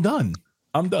shots. I'm done.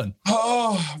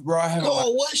 Oh, bro.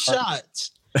 What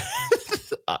shots?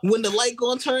 When the light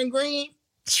gonna turn green?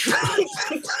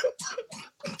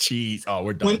 Jeez. Oh,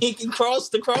 we're done. When he can cross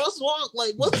the crosswalk?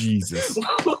 Like what? Jesus.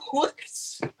 What?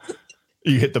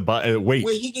 You hit the button. Wait.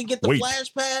 When he can get the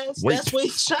flash pass? Wait. That's when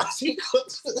shots he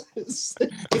goes.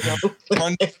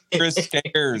 Run Chris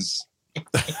scares.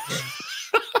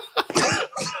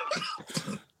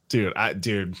 Dude.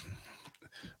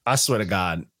 I swear to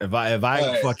God, if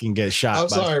I fucking get shot, I'm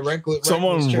sorry, Reckless.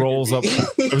 Someone rolls up.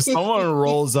 If someone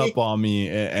rolls up on me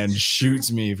and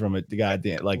shoots me from a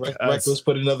goddamn Reckless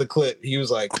put another clip. He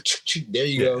was like, "There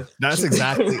you go." That's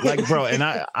exactly like, bro. And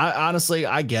I honestly,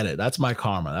 I get it. That's my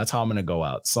karma. That's how I'm gonna go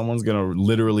out. Someone's gonna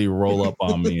literally roll up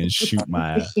on me and shoot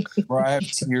my ass. Bro, I have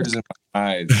tears in my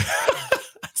eyes.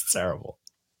 That's terrible.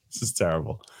 This is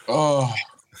terrible. Oh.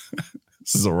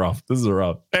 This is rough.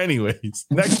 Anyways,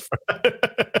 next.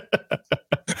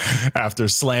 After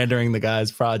slandering the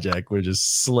guy's project, we're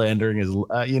just slandering his,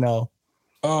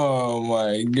 Oh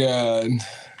my God.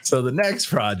 So the next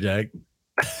project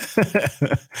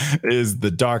is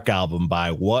the Dark Album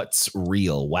by What's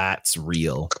Real.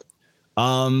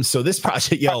 So this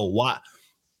project, what?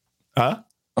 Huh?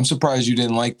 I'm surprised you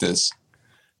didn't like this.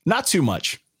 Not too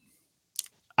much.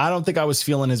 I don't think I was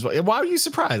feeling his voice. Why are you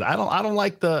surprised? I don't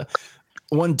like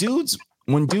when dudes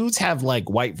have like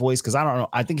white voice, because I don't know.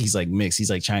 I think he's like mixed. He's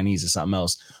like Chinese or something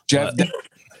else. Jeff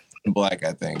black,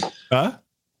 I think. Huh? I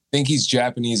think he's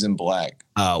Japanese and black.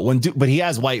 But he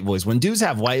has white voice. When dudes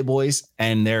have white voice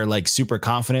and they're like super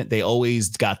confident, they always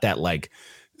got that like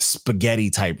spaghetti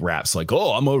type raps. Like,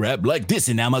 oh, I'm gonna rap like this,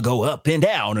 and I'm gonna go up and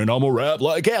down, and I'm gonna rap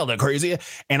like hell. They're crazy,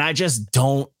 and I just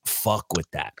don't fuck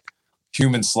with that.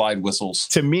 Human slide whistles.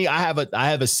 To me, I have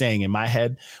a saying in my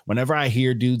head. Whenever I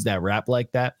hear dudes that rap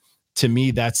like that, to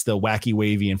me, that's the wacky,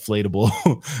 wavy, inflatable.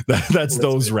 That's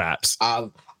those raps.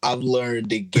 I've learned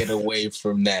to get away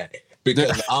from that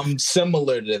because I'm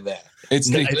similar to that.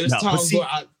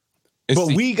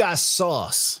 We got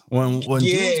sauce when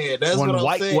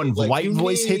white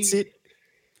voice hits it.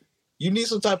 You need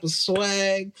some type of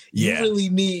swag. Yeah.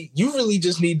 You really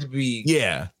just need to be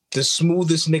the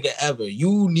smoothest nigga ever.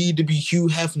 You need to be Hugh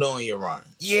Hefner on your run.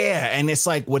 Yeah, and it's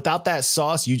like without that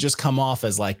sauce, you just come off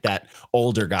as like that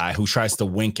older guy who tries to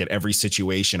wink at every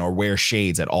situation or wear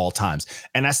shades at all times.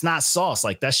 And that's not sauce.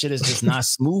 Like that shit is just not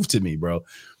smooth to me, bro.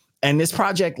 And this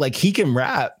project, like he can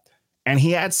rap and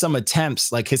he had some attempts,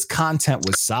 like his content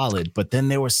was solid, but then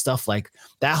there was stuff like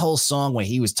that whole song where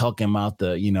he was talking about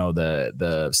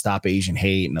the Stop Asian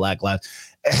Hate and the Black Lives.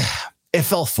 It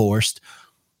felt forced.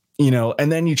 you know,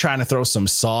 and then you're trying to throw some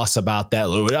sauce about that.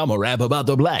 I'm gonna rap about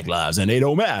the Black lives and they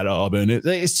don't matter. And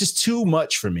it's just too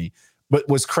much for me. But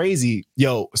what's crazy,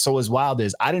 so as wild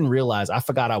is I didn't realize, I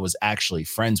forgot I was actually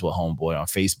friends with Homeboy on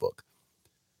Facebook.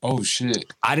 Oh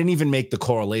shit. I didn't even make the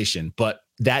correlation, but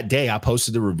that day I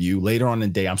posted the review. Later on in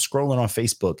the day, I'm scrolling on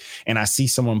Facebook and I see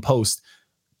someone post,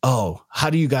 oh, how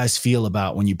do you guys feel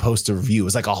about when you post a review?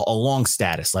 It's like a long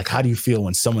status. Like, how do you feel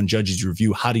when someone judges your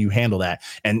review? How do you handle that?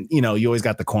 And, you know, you always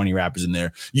got the corny rappers in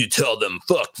there. You tell them,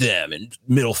 fuck them, and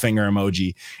middle finger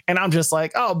emoji. And I'm just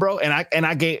like, oh, bro. And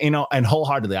I gave, you know, and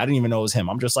wholeheartedly, I didn't even know it was him.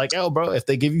 I'm just like, oh, bro, if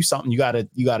they give you something, you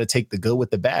gotta take the good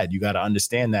with the bad. You got to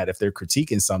understand that if they're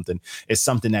critiquing something, it's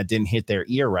something that didn't hit their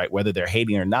ear right, whether they're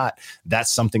hating or not.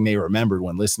 That's something they remembered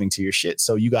when listening to your shit.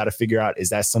 So you got to figure out, is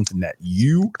that something that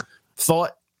you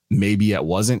thought maybe I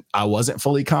wasn't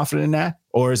fully confident in that?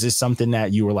 Or is this something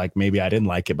that you were like, maybe I didn't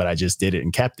like it, but I just did it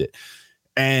and kept it?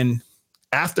 And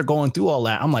after going through all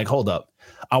that, I'm like, hold up,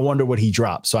 I wonder what he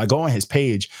dropped. So I go on his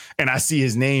page and I see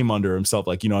his name under himself.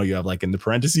 Like, you know, you have like in the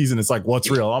parentheses and it's like,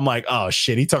 what's real? I'm like, oh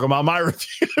shit, he talking about my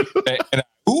review. And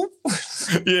oop.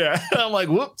 Yeah. I'm like,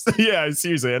 whoops. Yeah,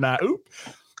 seriously. And I oop.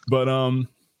 But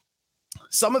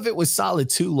some of it was solid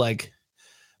too. Like,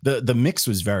 the mix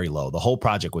was very low. The whole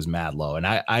project was mad low. And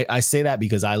I say that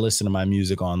because I listen to my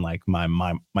music on like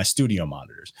my studio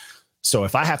monitors. So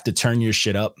if I have to turn your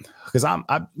shit up, because I've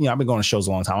been going to shows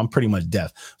a long time, I'm pretty much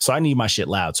deaf. So I need my shit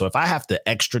loud. So if I have to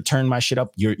extra turn my shit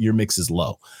up, your mix is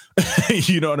low.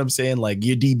 You know what I'm saying? Like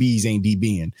your DBs ain't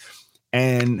DBing.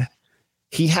 And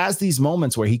he has these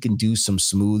moments where he can do some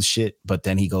smooth shit, but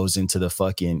then he goes into the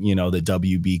fucking, you know, the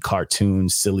WB cartoon,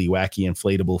 silly, wacky,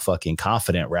 inflatable, fucking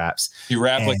confident raps. He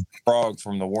rapped like Frog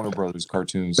from the Warner Brothers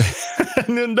cartoons.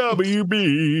 And then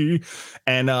WB.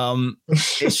 And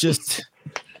it's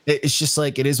just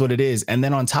like, it is what it is. And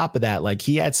then on top of that, like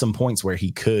he had some points where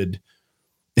he could,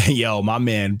 my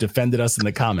man defended us in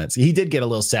the comments. He did get a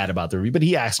little sad about the review, but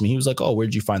he asked me, he was like, oh,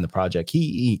 where'd you find the project?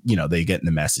 He you know, they get in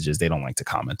the messages. They don't like to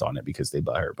comment on it because they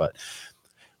butthurt, but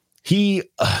he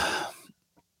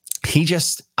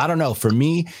just, I don't know. For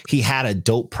me, he had a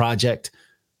dope project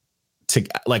to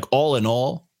like all in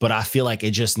all, but I feel like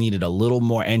it just needed a little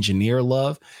more engineer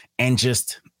love and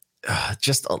just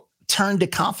turn the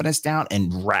confidence down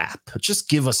and rap. Just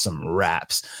give us some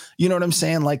raps. You know what I'm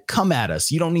saying? Like, come at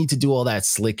us. You don't need to do all that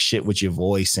slick shit with your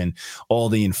voice and all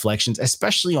the inflections,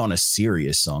 especially on a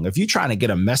serious song. If you're trying to get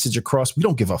a message across, we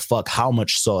don't give a fuck how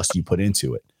much sauce you put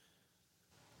into it.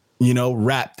 You know,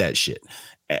 rap that shit.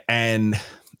 And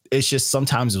it's just,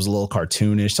 sometimes it was a little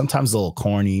cartoonish, sometimes a little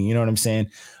corny. You know what I'm saying?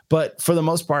 But for the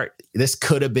most part, this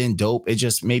could have been dope. It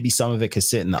just, maybe some of it could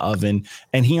sit in the oven.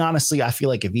 And he honestly, I feel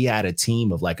like if he had a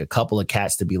team of like a couple of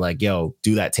cats to be like, yo,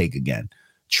 do that take again,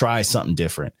 try something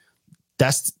different.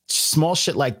 That's small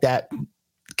shit like that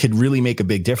could really make a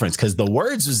big difference because the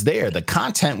words was there. The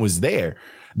content was there.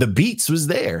 The beats was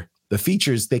there. The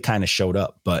features, they kind of showed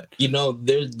up. But, you know,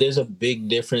 there's a big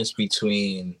difference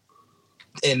between,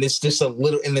 and it's just a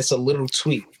little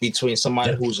tweak between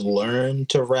somebody who's learned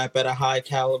to rap at a high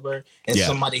caliber and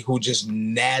somebody who just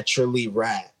naturally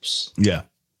raps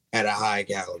at a high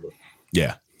caliber.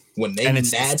 Yeah. When they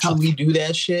naturally do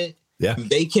that shit,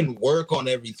 they can work on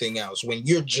everything else. When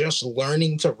you're just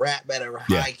learning to rap at a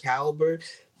high caliber,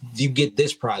 you get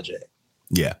this project.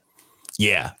 Yeah.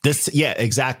 Yeah.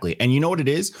 Exactly. And you know what it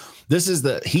is?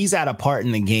 He's at a part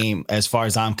in the game, as far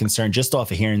as I'm concerned, just off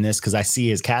of hearing this, because I see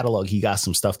his catalog. He got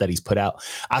some stuff that he's put out.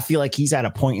 I feel like he's at a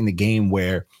point in the game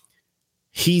where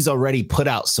he's already put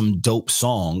out some dope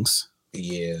songs.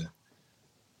 Yeah.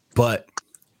 But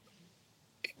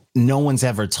no one's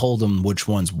ever told him which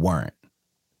ones weren't.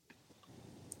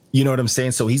 You know what I'm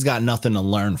saying? So he's got nothing to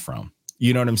learn from.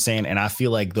 You know what I'm saying? And I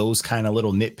feel like those kind of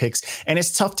little nitpicks, and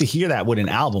it's tough to hear that with an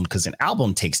album because an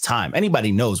album takes time.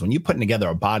 Anybody knows when you're putting together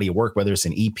a body of work, whether it's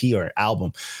an EP or an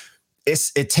album,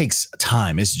 it takes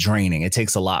time. It's draining. It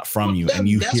takes a lot from you.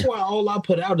 That's why all I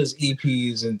put out is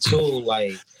EPs until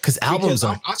like, because albums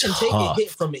are I can take a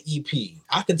hit from an EP.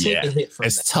 I can take a hit from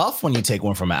it's tough when you take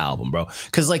one from an album, bro.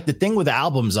 Because like the thing with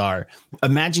albums are,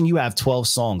 imagine you have 12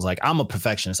 songs. Like I'm a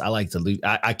perfectionist. I like to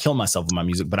I kill myself with my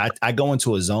music, but I go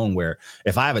into a zone where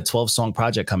if I have a 12 song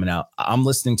project coming out, I'm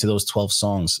listening to those 12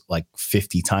 songs like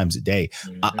 50 times a day,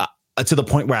 to the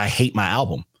point where I hate my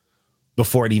album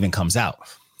before it even comes out.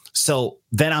 So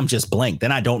then I'm just blank.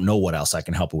 Then I don't know what else I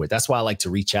can help it with. That's why I like to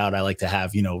reach out. I like to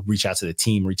have, reach out to the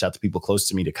team, reach out to people close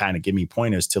to me to kind of give me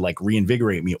pointers to like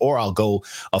reinvigorate me, or I'll go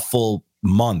a full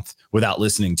month without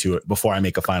listening to it before I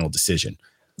make a final decision.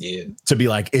 Yeah. To be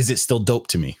like, is it still dope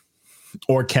to me?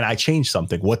 Or can I change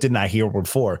something? What didn't I hear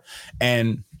before?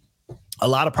 And a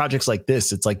lot of projects like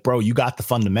this, it's like, bro, you got the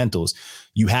fundamentals,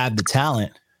 you have the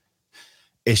talent.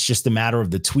 It's just a matter of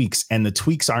the tweaks, and the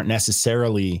tweaks aren't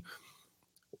necessarily,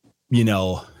 you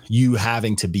know, you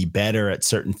having to be better at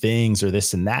certain things or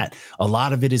this and that. A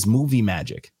lot of it is movie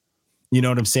magic. You know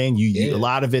what I'm saying? You a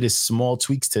lot of it is small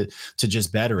tweaks to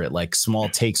just better it, like small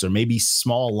takes or maybe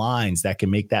small lines that can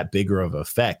make that bigger of an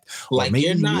effect. Like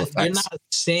you're not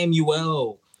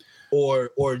Samuel or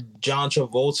John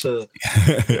Travolta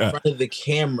in front of the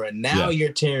camera. Now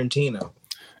you're Tarantino.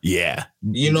 Yeah.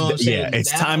 You know what I'm saying? Yeah,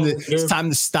 it's time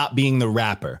to stop being the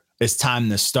rapper. It's time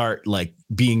to start like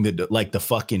being the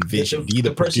fucking vision. Be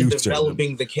the person producer,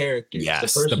 developing the characters.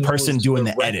 Yes, the person doing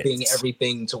the edits.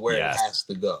 Everything to where it has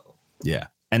to go. Yeah.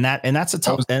 And that's a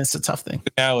tough thing.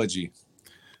 Analogy.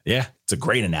 Yeah, it's a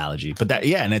great analogy. But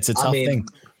and it's a tough thing.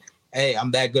 Hey,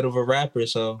 I'm that good of a rapper,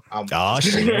 so I'm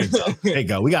shit. There you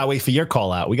go. We gotta wait for your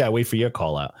call out.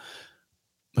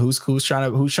 Who's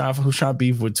trying to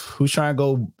beef with who's trying to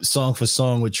go song for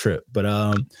song with Trip.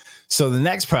 But so the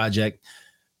next project,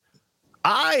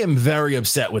 I am very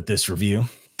upset with this review.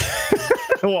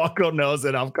 Walko knows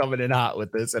that I'm coming in hot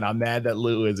with this, and I'm mad that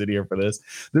Lou isn't here for this.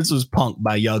 This was Punk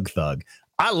by Young Thug.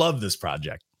 I love this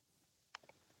project.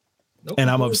 And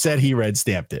I'm upset he red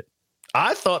stamped it.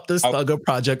 I thought this Thugger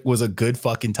project was a good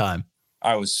fucking time.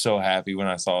 I was so happy when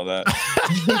I saw that.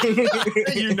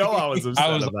 You know I was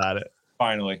upset about it.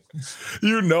 Finally.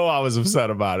 You know I was upset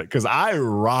about it because I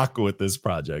rock with this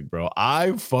project, bro.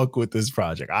 I fuck with this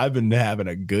project. I've been having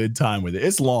a good time with it.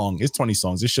 It's long. It's 20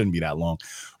 songs. It shouldn't be that long.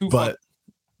 But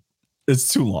it's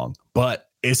too long. But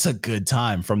it's a good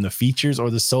time from the features or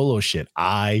the solo shit.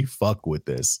 I fuck with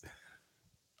this.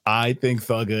 I think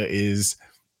Thugger is...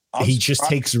 He just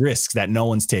takes risks that no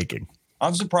one's taking.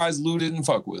 I'm surprised Lou didn't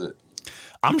fuck with it.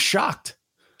 I'm shocked.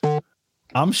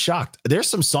 There's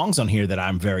some songs on here that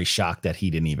I'm very shocked that he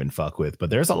didn't even fuck with, but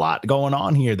there's a lot going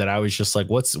on here that I was just like,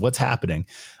 what's happening?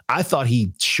 I thought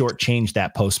he shortchanged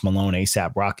that Post Malone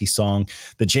A$AP Rocky song,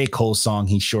 the J. Cole song.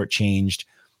 He shortchanged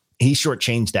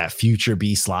that Future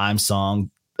B Slime song.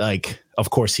 Like, of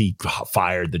course he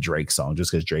fired the Drake song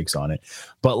just because Drake's on it,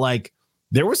 but like,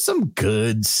 there was some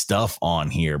good stuff on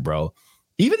here, bro.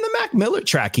 Even the Mac Miller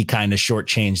track, he kind of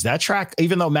shortchanged that track.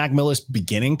 Even though Mac Miller's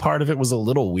beginning part of it was a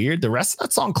little weird, the rest of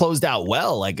that song closed out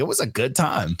well. Like, it was a good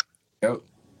time. Yep.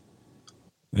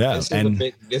 Yeah.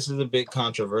 This is a bit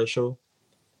controversial,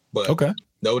 but okay.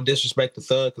 No disrespect to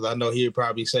Thug, because I know he'd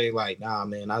probably say like, "Nah,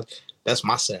 man, that's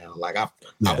my sound." Like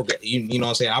you know what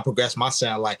I'm saying? I progress my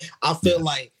sound. Like I feel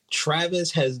like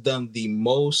Travis has done the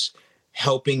most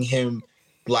helping him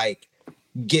like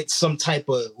get some type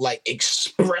of like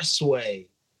expressway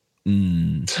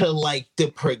to like the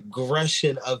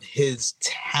progression of his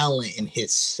talent and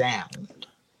his sound.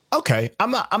 Okay,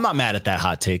 I'm not mad at that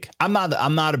hot take. I'm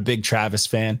not a big Travis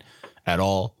fan at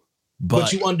all.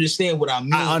 But you understand what I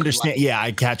mean. I understand. Like,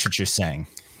 I catch what you're saying.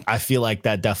 I feel like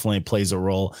that definitely plays a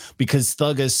role because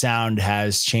Thugger's sound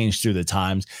has changed through the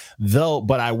times, though.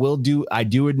 But I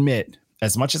do admit,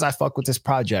 as much as I fuck with this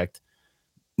project,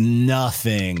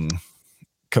 nothing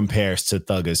compares to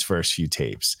Thugger's first few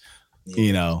tapes.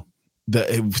 You know, the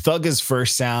Thugger's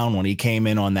first sound when he came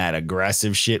in on that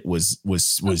aggressive shit was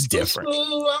different.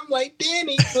 I'm like,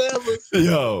 Danny Clever.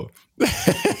 Yo,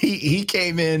 he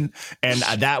came in and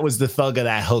that was the Thugger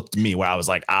that hooked me, where I was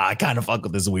like, I kind of fuck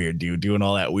with this weird dude doing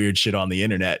all that weird shit on the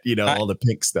internet, you know, all the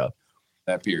pink stuff.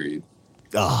 That period.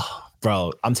 Oh,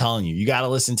 bro, I'm telling you, you got to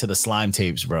listen to the Slime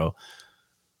tapes, bro.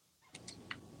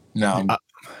 No,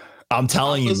 I'm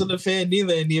telling you, I wasn't a fan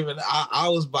either, and even I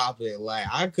was bopping. Like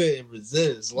I couldn't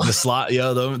resist. Like, the slot,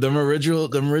 them original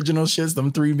shits, them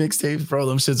 3 mixtapes, bro.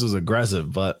 Them shits was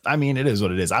aggressive, but I mean, it is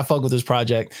what it is. I fuck with this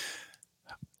project.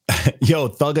 Yo,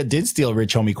 Thugger did steal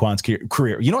Rich Homie Quan's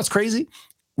career. You know what's crazy?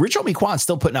 Rich Homie Quan's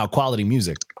still putting out quality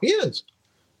music. He is.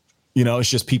 You know, it's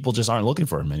just people just aren't looking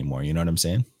for him anymore. You know what I'm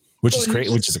saying? Which is great.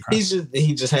 Which is a crime.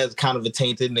 He just has kind of a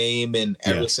tainted name, and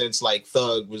ever since like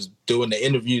Thug was doing the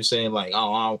interview saying like,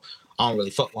 oh, I don't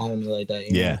really fuck with homies like that.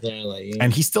 You know what I'm saying? Like, you know?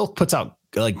 And he still puts out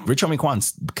like Rich Homie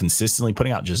Quan's consistently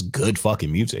putting out just good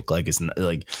fucking music. Like it's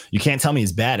like you can't tell me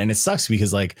it's bad, and it sucks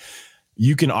because like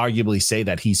you can arguably say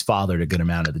that he's fathered a good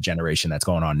amount of the generation that's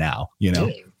going on now. You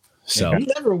know, so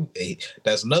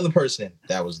that's another person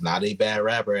that was not a bad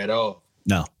rapper at all.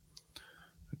 No,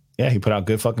 he put out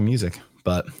good fucking music.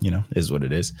 But, you know, is what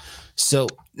it is. So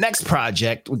next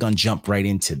project, we're going to jump right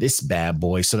into this bad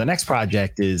boy. So the next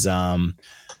project is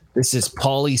this is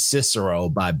Paulie Cicero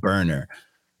by Burner.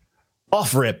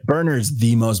 Off rip, Burner's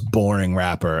the most boring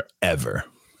rapper ever.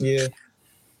 Yeah.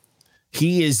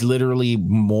 he is literally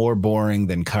more boring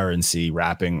than Currency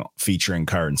rapping featuring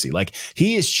Currency. Like,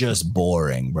 he is just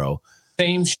boring, bro.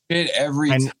 Same shit every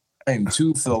time,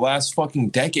 too, for the last fucking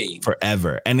decade.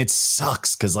 Forever. And it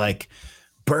sucks because, like,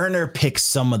 Burner picks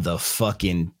some of the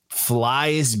fucking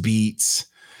flyest beats.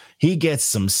 He gets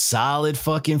some solid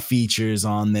fucking features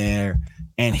on there,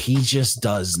 and he just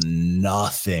does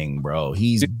nothing, bro.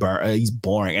 He's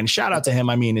boring. And shout out to him.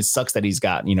 I mean, it sucks that he's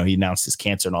got, he announced his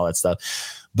cancer and all that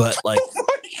stuff. But like, oh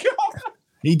my God.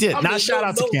 He did. Shout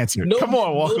out to cancer. Come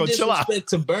on, Walko, chill out.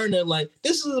 To Burner, like,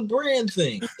 this is a brand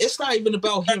thing. It's not even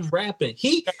about him rapping.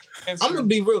 I'm gonna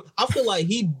be real. I feel like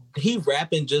he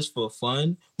rapping just for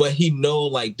fun, but he know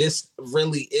like this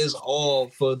really is all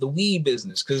for the weed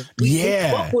business. Cause we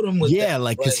fuck with him with that,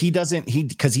 like, cause he doesn't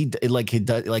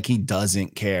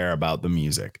care about the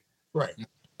music. Right.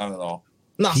 Not at all.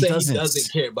 Not saying he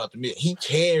doesn't care about the music. He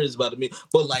cares about the music,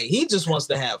 but like he just wants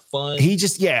to have fun. He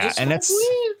just and that's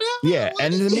weird,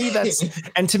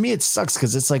 and to me it sucks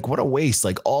because it's like, what a waste.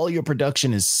 Like, all your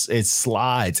production is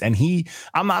slides, and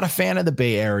I'm not a fan of the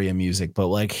Bay Area music, but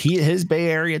like his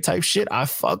Bay Area type shit, I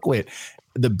fuck with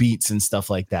the beats and stuff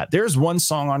like that. There's one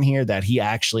song on here that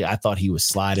I thought he was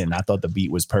sliding, and I thought the beat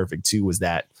was perfect too. Was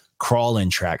that Crawling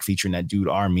track featuring that dude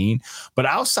Armin? But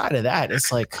outside of that,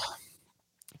 it's like,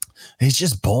 it's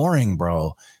just boring,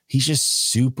 bro. He's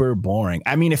just super boring.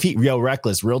 I mean,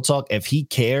 Reckless, real talk, if he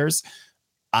cares,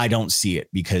 I don't see it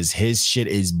because his shit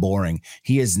is boring.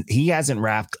 He hasn't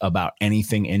rapped about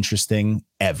anything interesting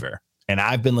ever. And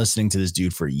I've been listening to this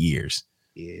dude for years.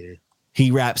 Yeah. He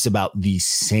raps about the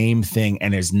same thing,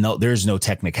 and there's no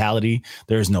technicality.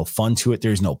 There's no fun to it.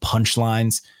 There's no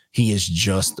punchlines. He is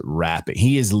just rapping.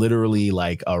 He is literally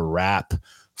like a rap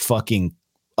fucking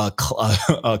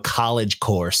a college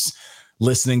course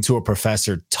listening to a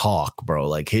professor talk, bro.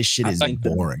 Like, his shit is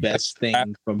boring. The best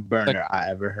thing from Burner I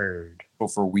ever heard.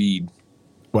 For weed.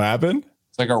 What happened?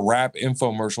 It's like a rap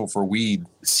infomercial for weed.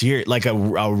 Serious, like a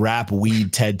rap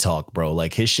weed TED talk, bro.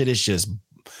 Like, his shit is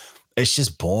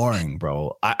just boring,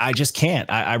 bro. I just can't.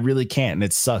 I really can't, and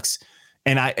it sucks.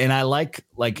 And I like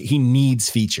he needs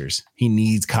features. He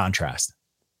needs contrast.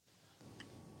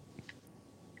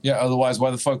 Yeah, otherwise,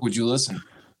 why the fuck would you listen?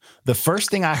 The first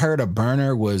thing I heard of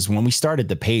Burner was when we started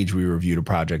the page. We reviewed a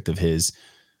project of his.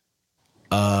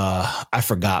 I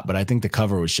forgot, but I think the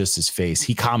cover was just his face.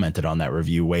 He commented on that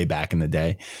review way back in the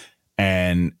day,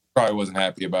 and probably wasn't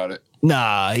happy about it.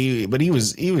 Nah, he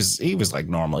was like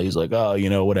normal. He was like,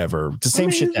 oh, whatever. The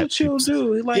same shit that you'll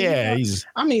do. Like, yeah,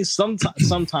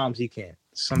 sometimes he can.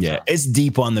 Sometimes. Yeah, it's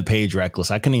deep on the page,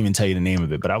 Reckless. I couldn't even tell you the name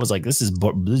of it, but I was like, this is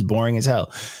boring as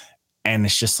hell. And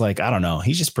it's just like, I don't know.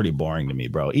 He's just pretty boring to me,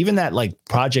 bro. Even that like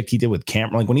project he did with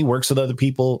Cameron, like when he works with other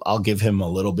people, I'll give him a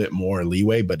little bit more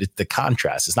leeway, but it's the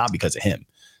contrast. It's not because of him.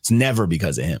 It's never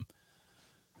because of him.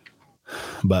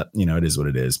 But, it is what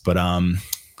it is. But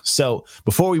so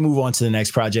before we move on to the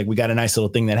next project, we got a nice little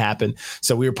thing that happened.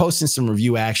 So we were posting some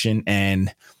review action,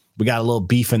 and we got a little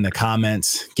beef in the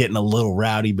comments, getting a little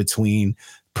rowdy between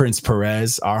Prince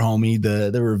Perez, our homie,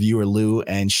 the reviewer Lou,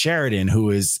 and Sheridan,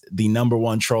 who is the number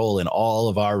one troll in all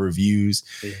of our reviews.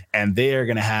 Yeah. And they are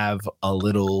going to have a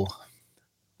little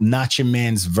Not Your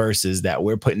Man's verses that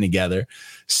we're putting together.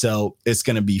 So it's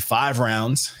going to be 5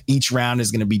 rounds. Each round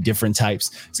is going to be different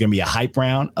types. It's going to be a hype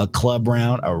round, a club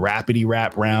round, a rapidy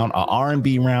rap round, a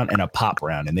R&B round, and a pop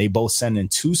round. And they both send in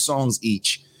 2 songs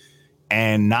each.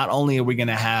 And not only are we going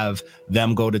to have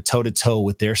them go to toe-to-toe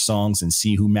with their songs and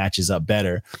see who matches up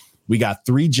better, we got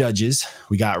 3 judges.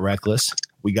 We got Reckless,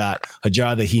 we got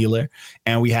Hajar the Healer,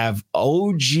 and we have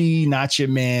OG Not Your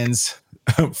Man's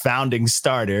founding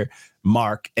starter,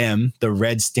 Mark M, the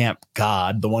red stamp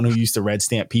god, the one who used to red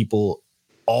stamp people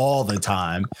all the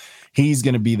time. He's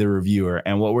going to be the reviewer.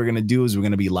 And what we're going to do is we're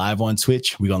going to be live on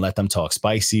Twitch. We're going to let them talk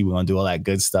spicy. We're going to do all that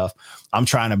good stuff. I'm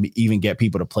trying to even get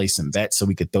people to play some bets so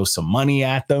we could throw some money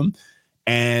at them.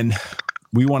 And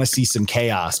we want to see some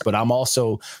chaos. But I'm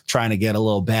also trying to get a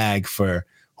little bag for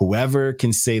whoever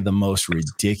can say the most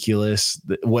ridiculous,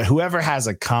 whoever has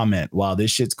a comment while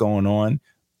this shit's going on,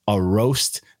 a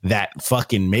roast that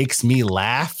fucking makes me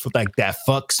laugh, like that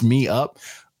fucks me up.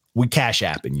 We cash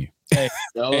apping you. Hey,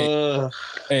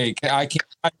 I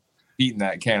can't beat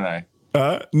that, can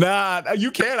I? Nah,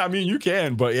 you can. I mean, you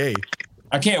can, but hey,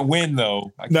 I can't win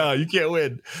though. No, you can't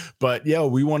win. But yo,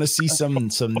 we want to see some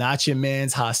Nacho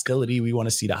Man's hostility. We want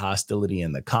to see the hostility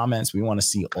in the comments. We want to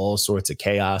see all sorts of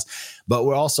chaos. But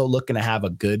we're also looking to have a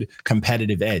good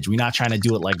competitive edge. We're not trying to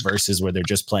do it like Versus where they're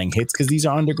just playing hits because these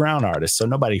are underground artists. So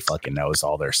nobody fucking knows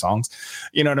all their songs.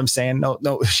 You know what I'm saying?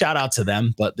 No, shout out to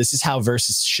them. But this is how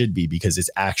Versus should be because it's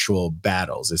actual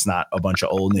battles. It's not a bunch of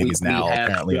old niggas now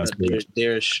apparently on stage.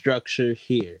 There's structure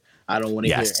here. I don't want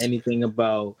to hear anything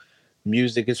about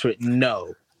music is written.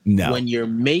 No. When you're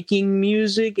making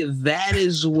music, that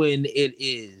is when it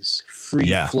is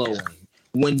free flowing.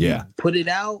 When you put it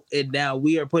out, and now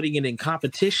we are putting it in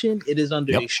competition, it is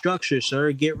under a structure,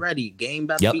 sir. Get ready. Game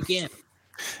about to begin.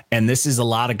 And this is a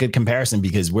lot of good comparison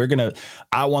because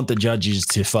I want the judges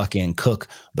to fucking cook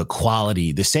the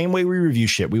quality the same way we review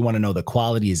shit. We want to know the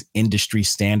quality is industry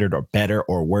standard or better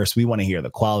or worse. We want to hear the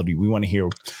quality. We want to hear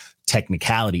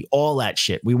technicality, all that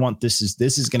shit. We want this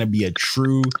is going to be a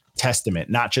true testament,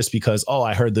 not just because,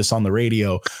 I heard this on the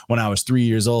radio when I was 3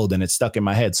 years old and it stuck in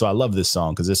my head. So I love this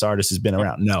song because this artist has been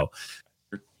around. No,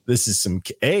 this is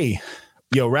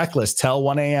yo, Reckless, tell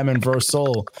 1 a.m. and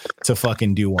Versoul to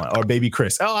fucking do one. Or Baby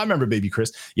Chris. Oh, I remember Baby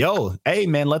Chris. Yo, hey,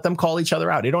 man, let them call each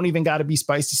other out. It don't even got to be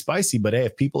spicy. But hey,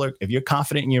 if you're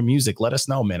confident in your music, let us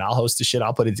know, man. I'll host the shit.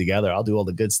 I'll put it together. I'll do all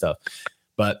the good stuff.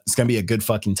 But it's going to be a good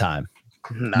fucking time.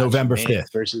 November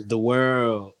 5th versus the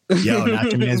world. Yo,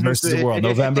 Nacho Man's versus the world.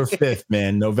 November 5th,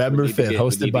 man. November 5th,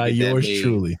 hosted by yours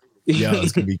truly. Yo,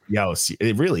 it's gonna be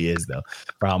it really is though,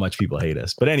 for how much people hate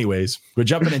us. But anyways, we're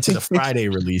jumping into the Friday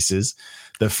releases.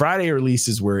 The Friday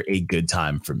releases were a good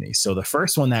time for me. So the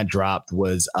first one that dropped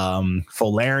was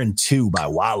Folarin 2 by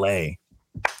Wale.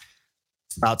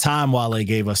 About time Wale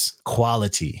gave us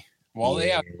quality.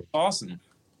 Wale, awesome.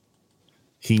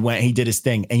 He did his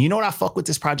thing. And you know what I fuck with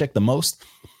this project the most?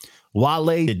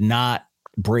 Wale did not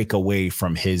break away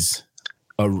from his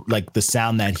like the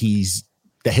sound that his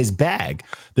bag.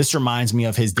 This reminds me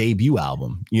of his debut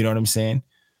album. You know what I'm saying?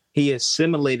 He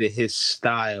assimilated his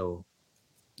style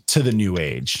to the new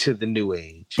age.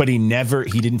 But he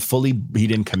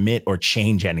didn't commit or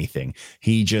change anything.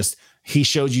 He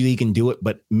showed you he can do it,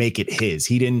 but make it his.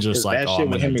 He didn't just like, that shit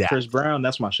with him and Chris Brown.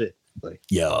 That's my shit. Like,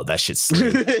 yo, that shit's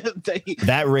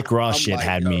that Rick Ross shit like,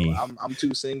 had me. I'm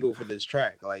too single for this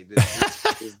track. Like,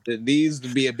 this needs to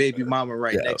be a baby mama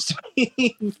next to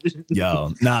me.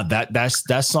 Yo, nah,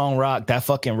 that song rock. That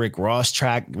fucking Rick Ross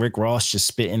track. Rick Ross just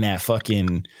spitting that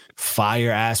fucking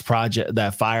fire ass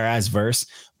verse.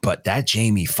 But that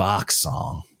Jamie Foxx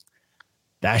song,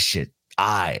 that shit,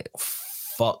 that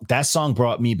song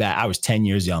brought me back. I was 10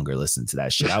 years younger listening to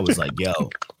that shit. I was like, yo.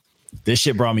 This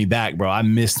shit brought me back, bro. I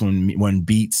missed when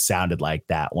beats sounded like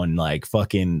that. When like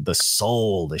fucking the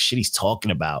soul, the shit he's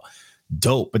talking about,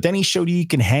 dope. But then he showed you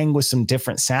can hang with some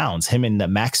different sounds. Him and the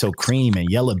Maxo Cream and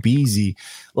Yella Beezy.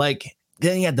 Like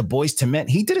then he had the Boys to Men.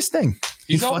 He did his thing.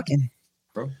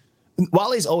 Bro.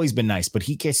 Wale's always been nice, but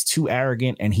he gets too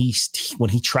arrogant, and when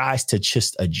he tries to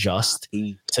just adjust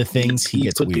to things, he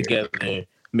gets put weird. Together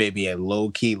maybe a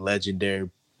low key legendary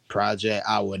project.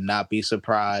 I would not be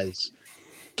surprised.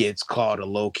 Gets called a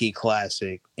low-key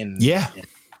classic in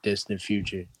distant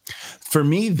future. For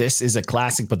me, this is a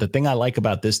classic, but the thing I like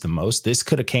about this the most, this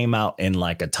could have came out in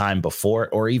like a time before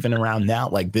or even around now.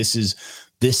 Like this is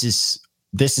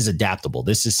adaptable.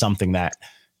 This is something that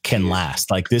can last.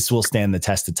 Like this will stand the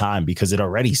test of time because it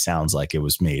already sounds like it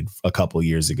was made a couple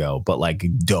years ago, but like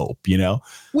dope, you know?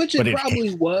 Which it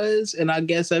probably was, and I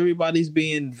guess everybody's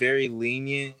being very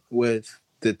lenient with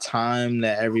the time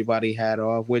that everybody had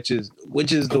off, which is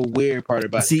the weird part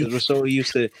about it, because we're so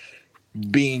used to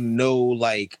being no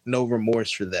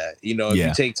remorse for that. You know, if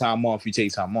you take time off, you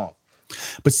take time off.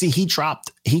 But see, he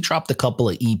dropped a couple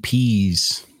of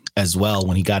EPs as well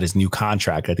when he got his new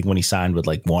contract. I think when he signed with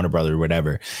like Warner Brothers or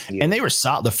whatever, and they were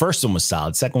solid. The first one was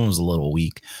solid. Second one was a little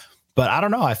weak. But I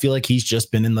don't know. I feel like he's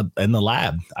just been in the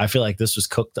lab. I feel like this was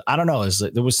cooked. I don't know. It's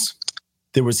like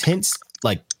there was hints.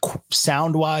 Like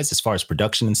sound wise, as far as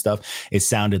production and stuff, it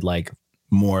sounded like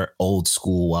more old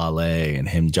school Wale and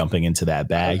him jumping into that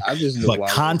bag. But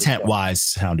content wise,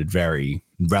 sounded very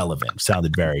relevant.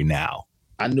 Sounded very now.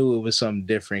 I knew it was something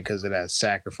different because of that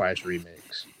Sacrifice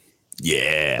remix.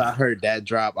 Yeah, I heard that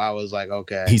drop. I was like,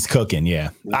 okay, he's cooking.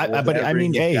 Yeah, but I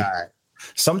mean, hey.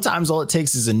 Sometimes all it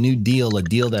takes is a new deal, a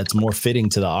deal that's more fitting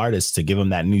to the artist to give them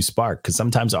that new spark. Because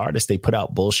sometimes artists, they put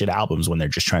out bullshit albums when they're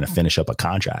just trying to finish up a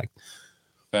contract.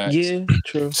 Facts. Yeah,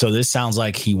 true. So this sounds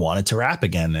like he wanted to rap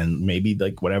again, and maybe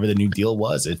like whatever the new deal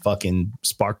was, it fucking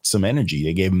sparked some energy.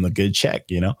 They gave him a good check,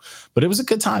 you know. But it was a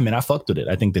good time, and I fucked with it.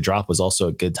 I think the drop was also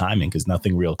a good timing because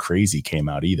nothing real crazy came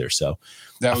out either. So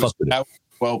that was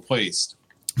well placed.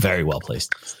 Very well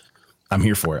placed. I'm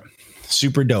here for it.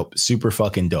 Super dope. Super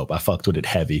fucking dope. I fucked with it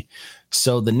heavy.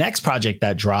 So the next project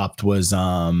that dropped was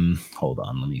hold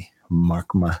on, let me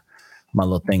mark my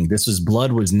little thing. This was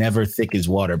Blood Was Never Thick as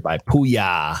Water by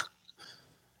Pouya.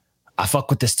 I fuck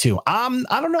with this too. I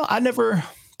don't know.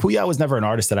 Pouya was never an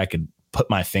artist that I could put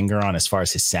my finger on as far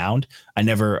as his sound.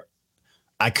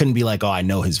 I couldn't be like, oh, I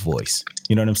know his voice.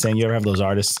 You know what I'm saying? You ever have those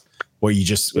artists where you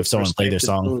just, if someone play their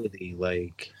song,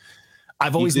 like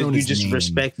I've always known his name. You just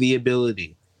respect the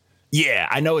ability. Yeah,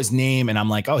 I know his name and I'm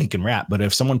like, oh, he can rap. But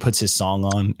if someone puts his song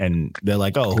on and they're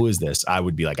like, oh, who is this? I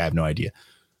would be like, I have no idea.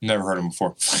 Never heard him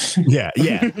before. Yeah.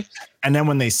 And then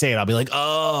when they say it, I'll be like,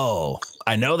 oh,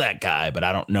 I know that guy, but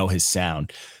I don't know his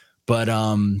sound. But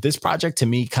this project to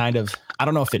me kind of, I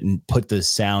don't know if it put the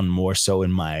sound more so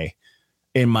in my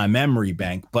memory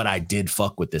bank, but I did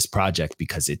fuck with this project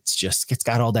because it's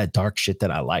got all that dark shit that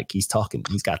I like. He's got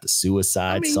the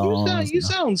suicide songs. You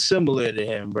sound similar to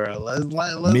him, bro.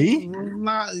 Me?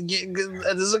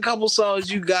 There's a couple songs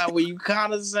you got where you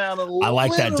kind of sound a little. I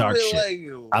like that dark shit.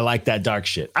 Like, I like that dark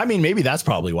shit. I mean, maybe that's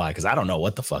probably why, because I don't know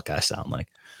what the fuck I sound like.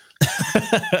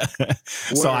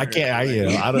 So I can't.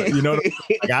 I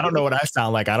don't know what I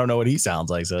sound like. I don't know what he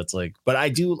sounds like. So it's like, but I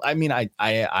do. I mean,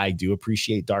 I do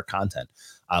appreciate dark content.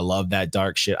 I love that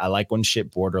dark shit. I like when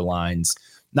shit borderlines,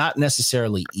 not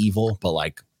necessarily evil, but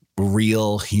like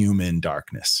real human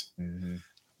darkness. Mm-hmm.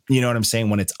 You know what I'm saying?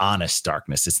 When it's honest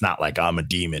darkness, it's not like I'm a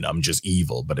demon, I'm just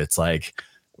evil, but it's like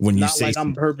when you say like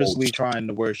I'm purposely trying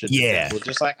to worship. Yeah, people,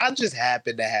 just like I just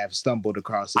happen to have stumbled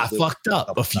across. I fucked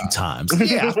up a few times.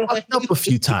 Yeah, I fucked up a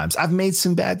few times. I've made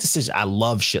some bad decisions. I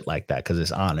love shit like that because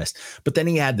it's honest. But then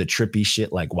he had the trippy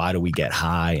shit like "Why Do We Get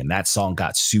High?" and that song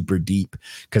got super deep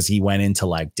because he went into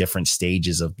like different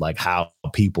stages of like how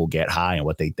people get high and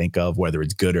what they think of, whether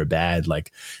it's good or bad.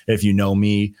 Like if you know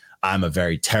me, I'm a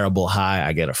very terrible high.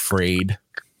 I get afraid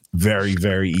very,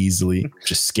 very easily.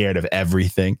 Just scared of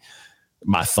everything.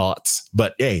 My thoughts,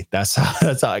 but hey, that's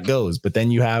how it goes. But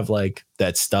then you have like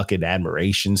that Stuck in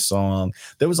Admiration song.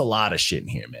 There was a lot of shit in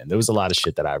here, man. There was a lot of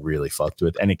shit that I really fucked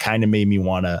with, and it kind of made me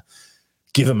want to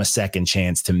give him a second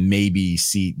chance to maybe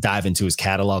dive into his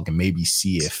catalog and maybe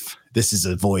see if this is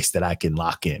a voice that I can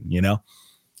lock in, you know.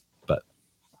 But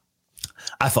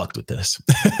I fucked with this.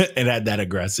 It had that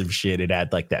aggressive shit. It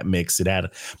had like that mix. But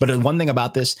the one thing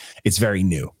about this, it's very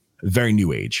new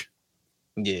age.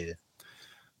 Yeah.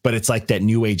 But it's like that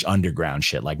new age underground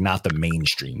shit, like not the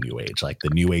mainstream new age, like the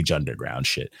new age underground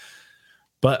shit.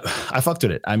 But I fucked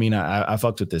with it. I mean, I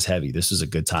fucked with this heavy. This was a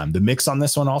good time. The mix on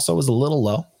this one also was a little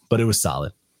low, but it was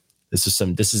solid. This one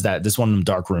of them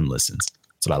dark room listens.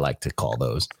 That's what I like to call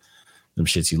those. Them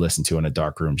shits you listen to in a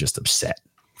dark room, just upset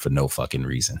for no fucking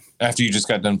reason. After you just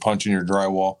got done punching your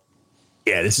drywall.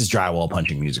 Yeah, this is drywall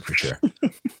punching music for sure.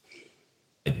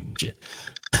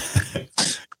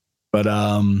 But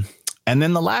and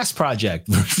then the last project,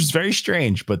 which was very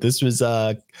strange, but this was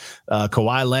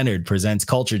Kawhi Leonard presents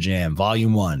Culture Jam,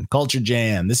 Volume 1. Culture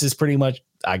Jam. This is pretty much,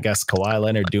 I guess, Kawhi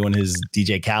Leonard doing his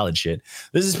DJ Khaled shit.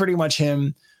 This is pretty much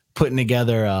him putting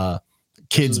together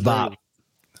Kids Bop.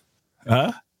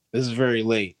 Huh? This is very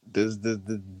late.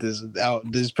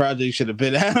 This project should have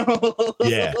been out.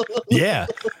 Yeah.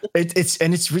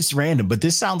 It's random, but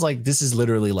this sounds like this is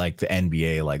literally like the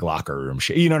NBA like locker room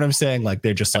shit. You know what I'm saying? Like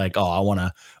they're just like,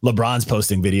 oh, LeBron's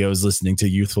posting videos, listening to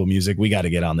youthful music. We got to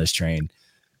get on this train.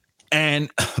 And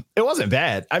it wasn't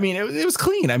bad. I mean, it was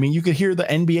clean. I mean, you could hear the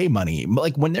NBA money.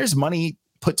 Like when there's money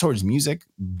put towards music,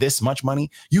 this much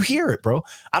money, you hear it, bro.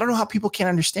 I don't know how people can't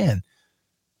understand.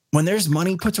 When there's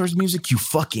money put towards music, you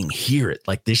fucking hear it.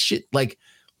 Like this shit, like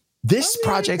this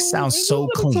project sounds so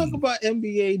clean. Talk about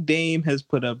NBA, Dame has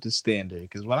put up the standard.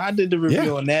 Because when I did the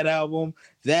review on that album,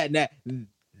 that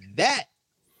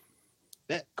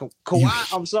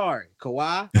Kawhi, I'm sorry.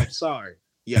 Kawhi, I'm sorry.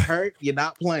 You hurt, you're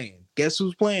not playing. Guess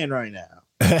who's playing right now?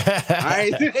 All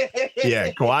right.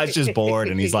 Yeah, Kawhi's just bored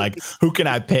and he's like, who can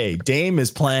I pay? Dame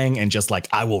is playing and just like,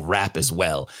 I will rap as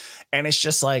well. And it's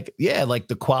just like, yeah, like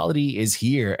the quality is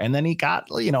here. And then he got,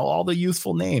 all the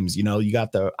youthful names. You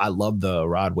got I love the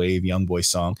Rod Wave Young Boy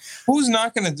song. Who's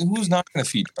not gonna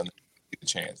feature on the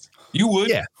chance? You would?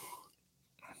 Yeah.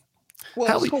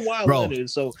 Well, it's Kawhi Leonard,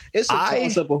 so it's a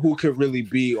toss-up of who could really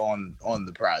be on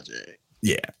the project.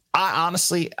 Yeah. I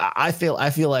honestly, I feel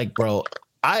like, bro,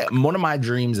 one of my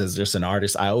dreams as just an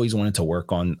artist, I always wanted to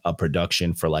work on a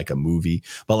production for like a movie,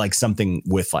 but like something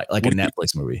with like a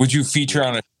Netflix movie. Would you feature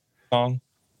on a song?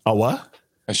 A what?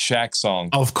 A Shaq song.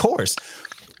 Of course.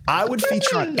 I would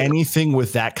feature on anything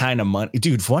with that kind of money.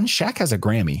 Dude, Shaq has a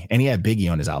Grammy and he had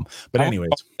Biggie on his album. But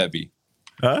anyways. How much fun would that be?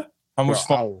 Huh? How much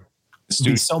fun? It'd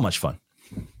be so much fun.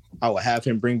 I would have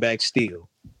him bring back Steel.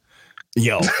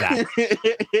 Yo,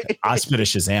 I spit a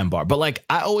Shazam bar. But like,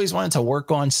 I always wanted to work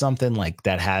on something like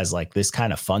that has like this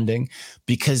kind of funding,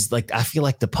 because like I feel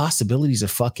like the possibilities are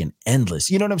fucking endless.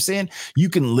 You know what I'm saying? You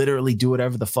can literally do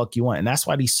whatever the fuck you want. And that's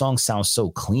why these songs sound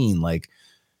so clean. Like,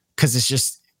 because it's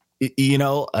just, you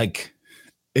know, like,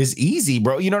 it's easy,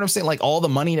 bro. You know what I'm saying? Like all the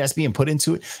money that's being put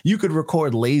into it, you could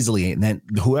record lazily, and then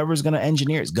whoever's going to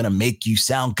engineer is going to make you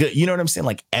sound good. You know what I'm saying?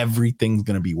 Like everything's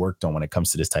going to be worked on when it comes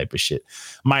to this type of shit.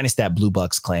 Minus that Blue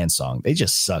Bucks Clan song. They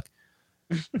just suck.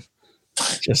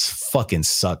 Just fucking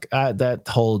suck.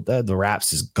 The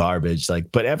raps is garbage.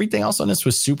 Like, but everything else on this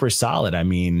was super solid. I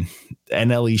mean,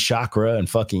 NLE Chakra and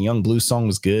fucking Young Blue song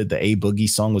was good. The A Boogie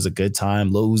song was a good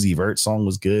time. Lil Uzi Vert song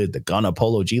was good. The Gunna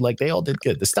Polo G, like they all did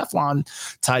good. The Stefan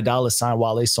Ty Dolla $ign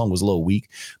Wale song was a little weak,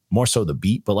 more so the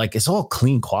beat, but like it's all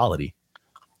clean quality.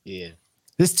 Yeah.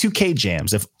 This 2K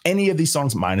jams, if any of these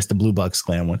songs minus the Blue Bucks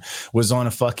Clan one was on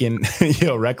a fucking,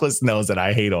 Reckless knows that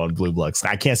I hate on Blue Bucks.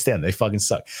 I can't stand them. They fucking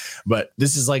suck. But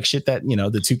this is like shit that,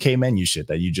 the 2K menu shit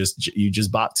that you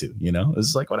just bought to,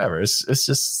 it's like whatever.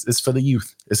 It's for the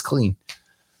youth. It's clean.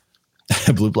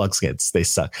 Blue Bucks kids, they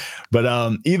suck. But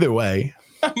either way,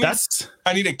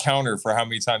 I need a counter for how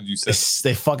many times you said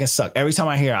they fucking suck. Every time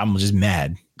I hear, I'm just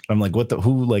mad. I'm like,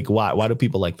 why do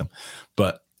people like them?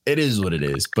 But it is what it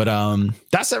is. But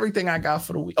that's everything I got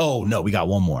for the week. Oh no, we got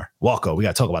one more. Walko, we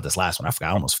got to talk about this last one. I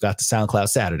almost forgot the SoundCloud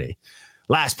Saturday.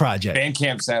 Last project.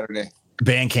 Bandcamp Saturday.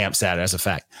 That's a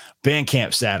fact.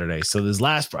 Bandcamp Saturday. So this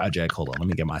last project, hold on, let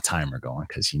me get my timer going,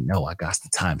 because I got to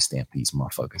timestamp these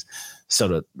motherfuckers. So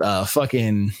the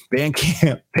fucking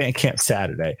Bandcamp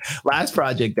Saturday. Last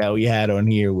project that we had on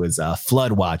here was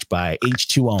Flood Watch by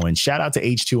H2 Owens. Shout out to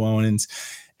H2 Owens.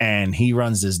 And he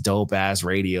runs this dope ass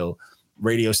radio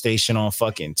station on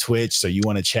fucking Twitch. So you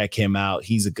want to check him out.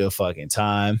 He's a good fucking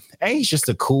time. And he's just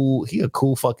a cool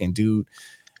fucking dude.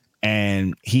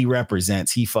 And he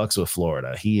fucks with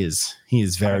Florida. He is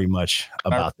very much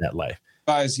about that life.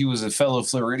 Guys, he was a fellow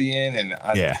Floridian, and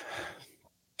yeah.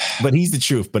 But he's the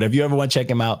truth. But if you ever want to check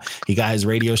him out, he got his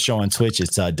radio show on Twitch.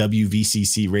 It's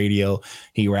WVCC Radio.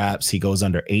 He raps. He goes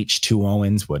under H2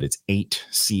 Owens, but it's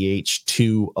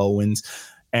 8CH2 Owens.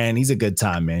 And he's a good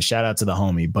time, man. Shout out to the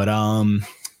homie. But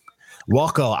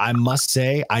Walko, I must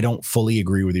say, I don't fully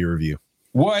agree with your review.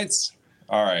 What?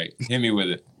 All right, hit me with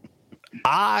it.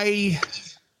 I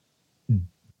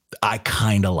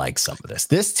kind of like some of this.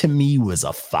 This to me was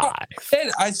a 5.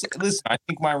 Listen, I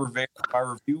think my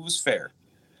review was fair,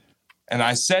 and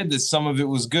I said that some of it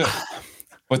was good,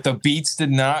 but the beats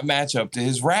did not match up to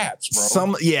his raps,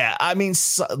 bro.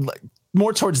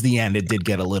 More towards the end, it did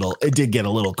get a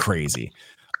little crazy.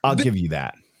 I'll give you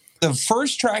that. The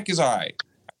first track is all right,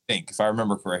 I think, if I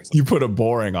remember correctly. You put a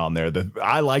boring on there.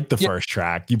 I like the first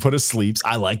track. You put a sleeps.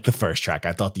 I like the first track.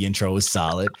 I thought the intro was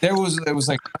solid. It was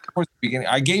like towards the beginning.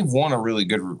 I gave one a really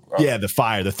good. The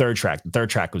fire. The third track. The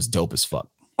third track was dope as fuck.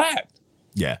 Slap.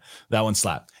 Yeah, that one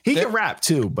slapped. He can rap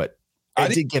too, but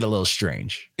it did get a little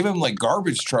strange. Give him like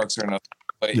garbage trucks or nothing.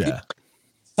 But yeah,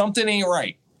 something ain't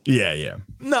right. Yeah.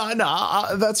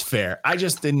 No, that's fair. I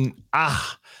just didn't.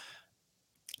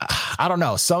 I don't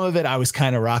know. Some of it I was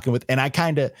kind of rocking with, and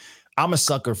I'm a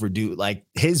sucker for dude like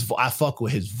I fuck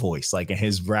with his voice, like in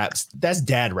his raps. That's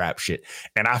dad rap shit,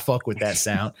 and I fuck with that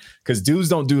sound because dudes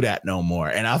don't do that no more.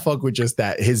 And I fuck with just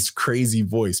his crazy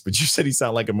voice. But you said he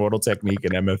sounded like Immortal Technique,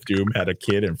 and MF Doom had a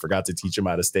kid and forgot to teach him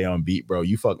how to stay on beat, bro.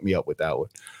 You fucked me up with that one.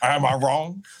 Am I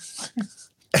wrong?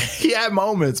 He had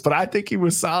moments, but I think he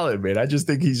was solid, man. I just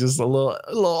think he's just a little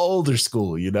older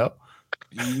school, Yeah.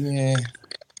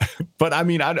 But I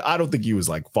mean, I don't think he was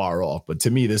like far off. But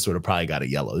to me, this would have probably got a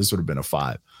yellow. This would have been a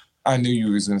 5. I knew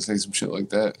you was gonna say some shit like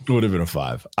that. It would have been a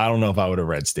 5. I don't know if I would have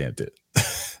red stamped it.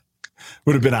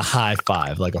 Would have been a high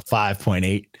 5, like a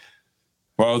 5.8.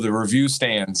 Well, the review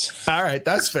stands. All right,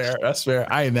 that's fair.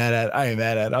 I ain't mad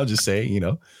at. I'll just say,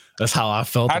 that's how I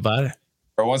felt about it.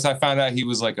 But once I found out he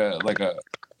was like a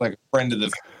friend of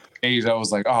the page, I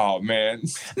was like, oh man.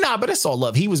 Nah, but it's all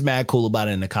love. He was mad cool about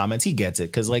it in the comments. He gets it.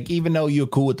 Because like, even though you're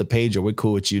cool with the page or we're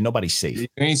cool with you, nobody's safe. You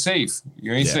ain't safe.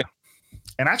 Safe.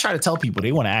 And I try to tell people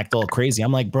they want to act all crazy.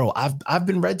 I'm like, bro, I've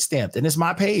been red stamped and it's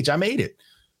my page. I made it.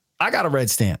 I got a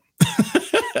red stamp.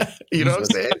 You know what I'm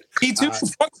saying? Me too.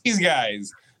 Fuck these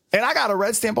guys. And I got a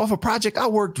red stamp off a project I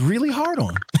worked really hard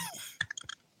on.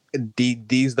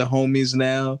 These the homies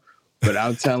now. But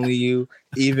I'm telling you,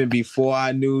 even before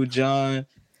I knew John,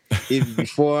 even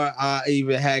before I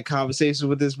even had conversations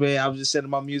with this man, I was just sending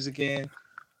my music in.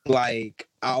 Like,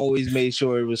 I always made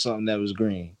sure it was something that was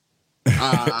green.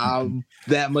 I'm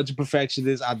that much a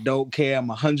perfectionist. I don't care. I'm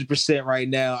 100% right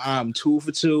now. I'm 2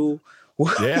 for 2.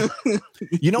 Yeah.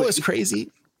 You know what's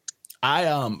crazy?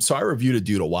 So I reviewed a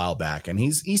dude a while back, and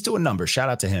he's doing numbers. Shout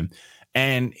out to him.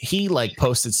 And he like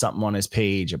posted something on his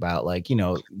page about like, you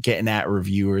know, getting at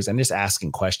reviewers and just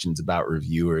asking questions about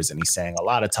reviewers. And he's saying a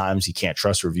lot of times you can't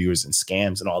trust reviewers and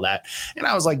scams and all that. And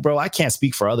I was like, bro, I can't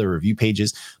speak for other review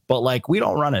pages, but like, we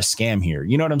don't run a scam here.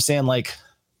 You know what I'm saying? Like,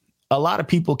 a lot of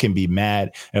people can be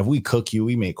mad if we cook you,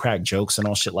 we make crack jokes and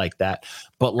all shit like that.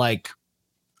 But like,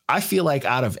 I feel like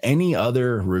out of any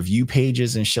other review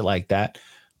pages and shit like that,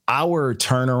 our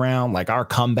turnaround, like our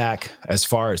comeback as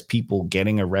far as people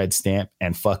getting a red stamp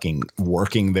and fucking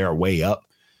working their way up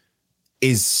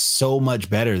is so much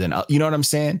better than, you know what I'm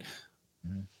saying?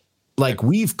 Like,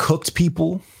 we've cooked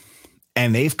people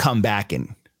and they've come back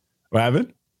and what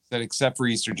happened? Said except for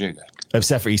Easter Jigga.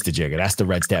 Except for Easter Jigga. That's the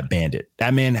red stamp bandit.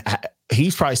 That man,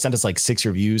 he's probably sent us like 6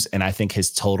 reviews, and I think his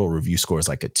total review score is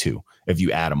like a 2 if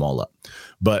you add them all up.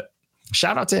 But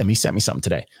shout out to him. He sent me something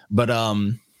today. But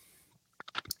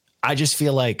I just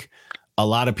feel like a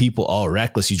lot of people,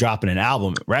 Reckless, you dropping an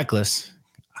album. Reckless,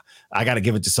 I got to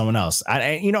give it to someone else.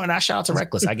 And I shout out to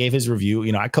Reckless. I gave his review.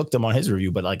 You know, I cooked him on his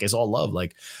review, but like, it's all love.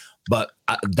 Like, but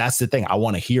that's the thing. I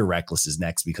want to hear Reckless's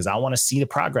next because I want to see the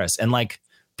progress. And like,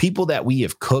 people that we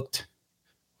have cooked,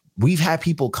 we've had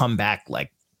people come back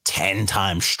like 10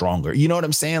 times stronger. You know what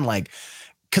I'm saying? Like,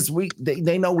 because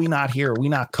they know we not here. We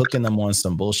not cooking them on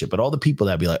some bullshit. But all the people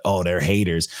that be like, oh, they're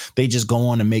haters. They just go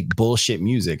on and make bullshit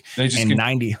music. They just and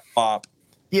 90 pop.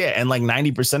 Yeah, and like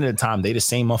 90% of the time, they the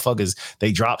same motherfuckers.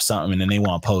 They drop something and then they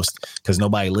want to post because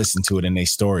nobody listened to it in their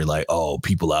story. Like, oh,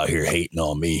 people out here hating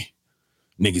on me.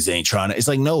 Niggas ain't trying to. It's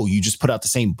like, no, you just put out the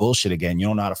same bullshit again. You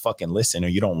don't know how to fucking listen, or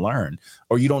you don't learn,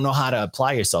 or you don't know how to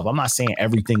apply yourself. I'm not saying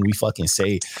everything we fucking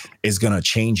say is gonna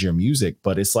change your music,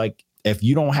 but it's like, if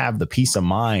you don't have the peace of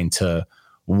mind to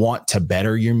want to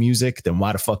better your music, then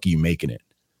why the fuck are you making it?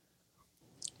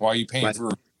 Why are you paying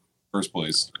for first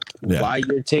place? Yeah. Why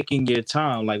you're taking your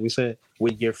time, like we said,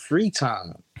 with your free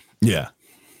time. Yeah.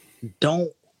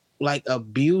 Don't like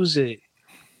abuse it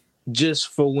just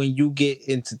for when you get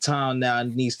into town. Now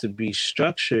it needs to be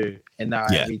structured, and now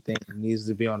everything needs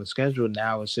to be on the schedule.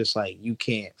 Now it's just like you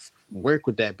can't work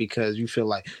with that because you feel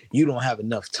like you don't have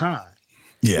enough time.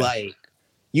 Yeah. Like,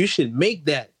 you should make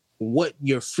that what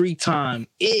your free time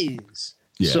is.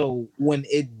 Yeah. So when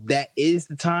that is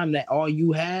the time that all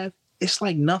you have, it's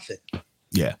like nothing.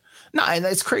 Yeah. No, and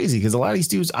that's crazy because a lot of these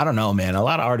dudes, I don't know, man. A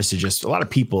lot of artists are just, a lot of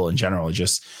people in general are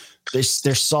just,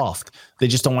 they're soft. They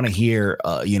just don't want to hear,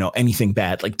 anything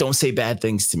bad. Like, don't say bad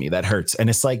things to me. That hurts. And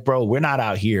it's like, bro, we're not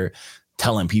out here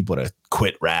telling people to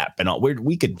quit rap and all.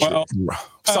 We could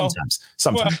sometimes,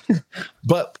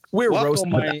 but we're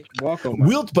roasting.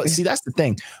 But see, that's the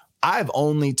thing. I've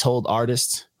only told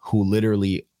artists who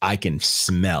literally I can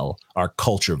smell are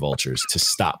culture vultures to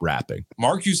stop rapping.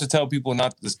 Mark used to tell people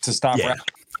not to stop rapping.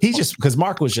 He just, because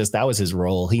Mark was just, that was his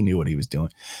role. He knew what he was doing.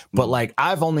 But like,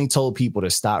 I've only told people to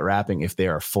stop rapping if they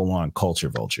are full on culture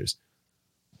vultures.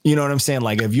 You know what I'm saying?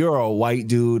 Like, if you're a white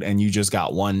dude and you just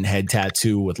got one head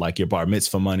tattoo with like your bar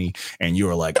mitzvah money and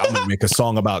you're like, I'm going to make a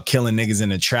song about killing niggas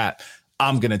in a trap,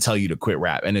 I'm going to tell you to quit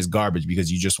rap. And it's garbage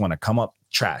because you just want to come up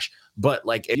trash. But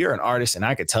like, if you're an artist and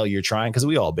I could tell you're trying, because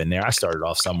we all been there. I started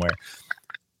off somewhere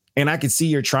and I could see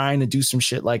you're trying to do some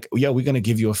shit like, yeah, we're going to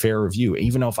give you a fair review,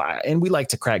 even though and we like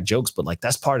to crack jokes, but like,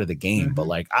 that's part of the game. Mm-hmm. But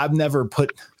like, I've never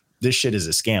put this shit as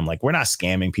a scam. Like, we're not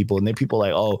scamming people. And then people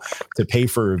like, oh, to pay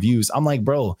for reviews. I'm like,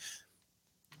 bro,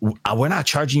 we're not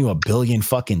charging you $1 billion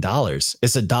fucking dollars.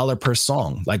 It's $1 per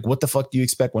song. Like, what the fuck do you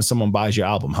expect when someone buys your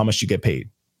album? How much you get paid?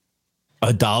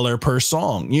 $1 per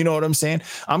song. You know what I'm saying?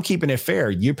 I'm keeping it fair.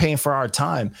 You're paying for our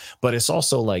time, but it's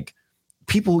also like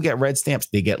people who get red stamps,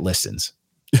 they get listens.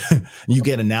 You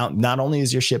get announced. Not only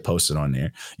is your shit posted on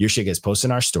there, your shit gets posted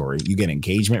in our story. You get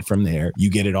engagement from there. You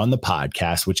get it on the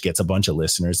podcast, which gets a bunch of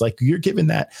listeners. Like, you're giving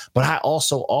that. But I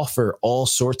also offer all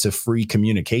sorts of free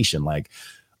communication. Like,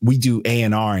 we do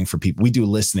A&Ring for people. We do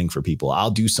listening for people.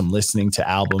 I'll do some listening to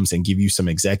albums and give you some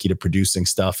executive producing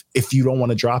stuff. If you don't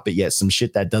want to drop it yet, some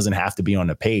shit that doesn't have to be on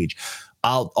the page,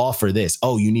 I'll offer this.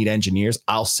 Oh, you need engineers?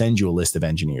 I'll send you a list of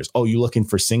engineers. Oh, you looking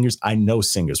for singers? I know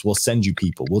singers. We'll send you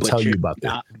people. We'll tell you about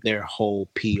that. Their whole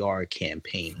PR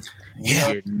campaign.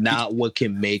 Yeah. You're not what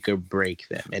can make or break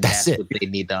them. And that's what they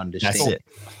need to understand. That's it.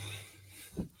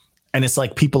 And it's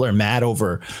like people are mad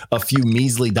over a few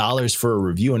measly dollars for a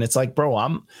review. And it's like,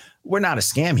 bro, we're not a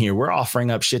scam here. We're offering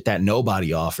up shit that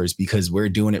nobody offers because we're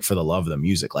doing it for the love of the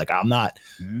music. Like, I'm not,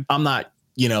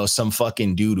 some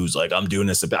fucking dude who's like, I'm doing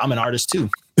this. I'm an artist too.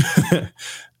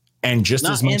 And just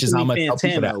as much as I'm a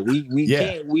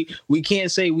we can't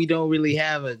say we don't really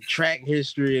have a track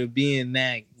history of being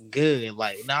that good.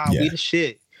 Like, nah, we the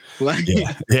shit. Like,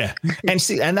 yeah. And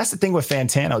see, and that's the thing with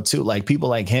Fantano too. Like people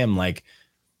like him, like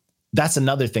that's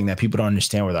another thing that people don't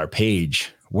understand with our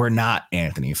page. We're not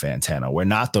Anthony Fantano. We're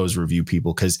not those review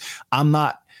people because I'm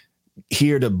not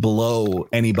here to blow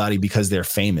anybody because they're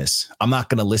famous. I'm not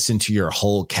going to listen to your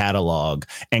whole catalog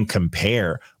and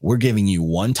compare. We're giving you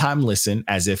one-time listen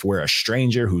as if we're a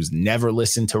stranger who's never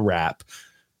listened to rap.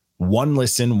 One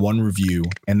listen, one review,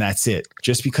 and that's it.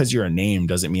 Just because you're a name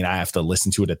doesn't mean I have to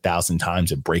listen to it 1,000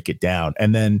 times and break it down.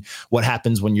 And then what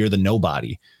happens when you're the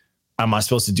nobody? Am I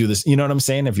supposed to do this? You know what I'm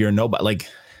saying? If you're a nobody, like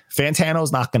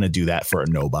Fantano's not going to do that for a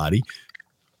nobody.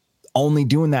 Only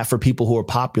doing that for people who are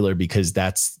popular because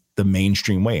that's the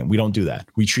mainstream way. And we don't do that.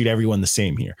 We treat everyone the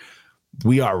same here.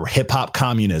 We are hip hop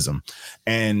communism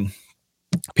and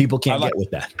people can't get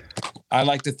with that. I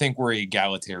like to think we're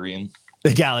egalitarian.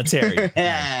 Egalitarian.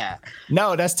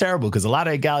 No, that's terrible because a lot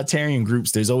of egalitarian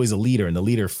groups, there's always a leader and the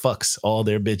leader fucks all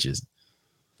their bitches.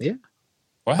 Yeah.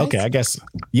 What? Okay, I guess.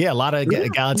 Yeah, a lot of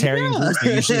egalitarian groups,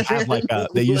 they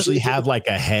usually have like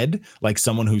a head, like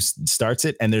someone who starts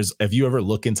it. And if you ever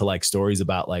look into like stories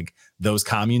about like those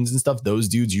communes and stuff, those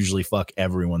dudes usually fuck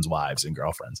everyone's wives and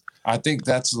girlfriends. I think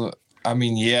that's, I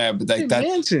mean, yeah, but like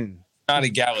that's not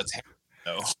egalitarian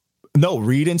though. No,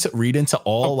 read into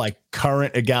all like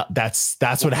current that's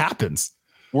what happens.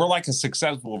 We're like a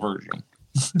successful version.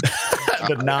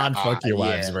 The non-fuck your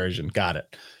wives version. Got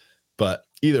it. But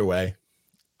either way,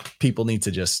 people need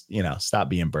to just, stop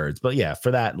being birds. But yeah,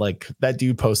 for that, like that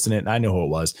dude posting it, I know who it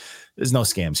was. There's no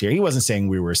scams here. He wasn't saying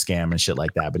we were a scam and shit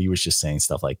like that, but he was just saying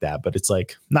stuff like that. But it's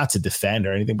like, not to defend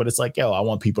or anything, but it's like, yo, I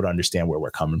want people to understand where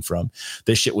we're coming from.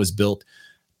 This shit was built.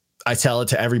 I tell it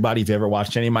to everybody. If you ever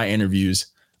watched any of my interviews,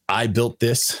 I built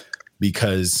this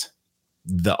because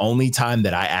the only time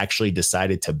that I actually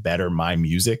decided to better my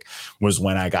music was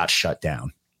when I got shut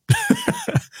down.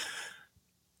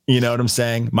 You know what I'm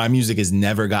saying? My music has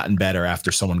never gotten better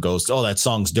after someone goes, oh, that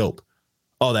song's dope.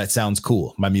 Oh, that sounds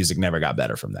cool. My music never got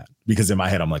better from that because in my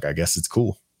head, I'm like, I guess it's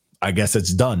cool. I guess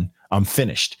it's done. I'm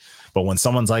finished. But when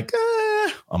someone's like,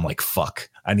 I'm like, fuck,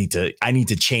 I need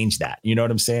to change that. You know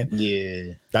what I'm saying?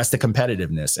 Yeah. That's the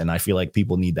competitiveness. And I feel like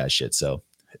people need that shit. So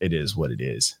it is what it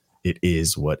is. It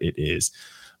is what it is.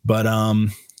 But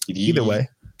either way,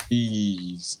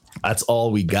 that's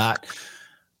all we got.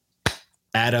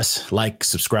 Add us, like,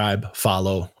 subscribe,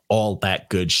 follow, all that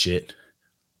good shit.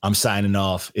 I'm signing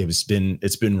off. It's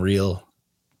been real.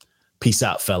 Peace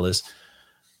out, fellas.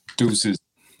 Deuces.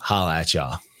 Holla at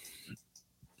y'all.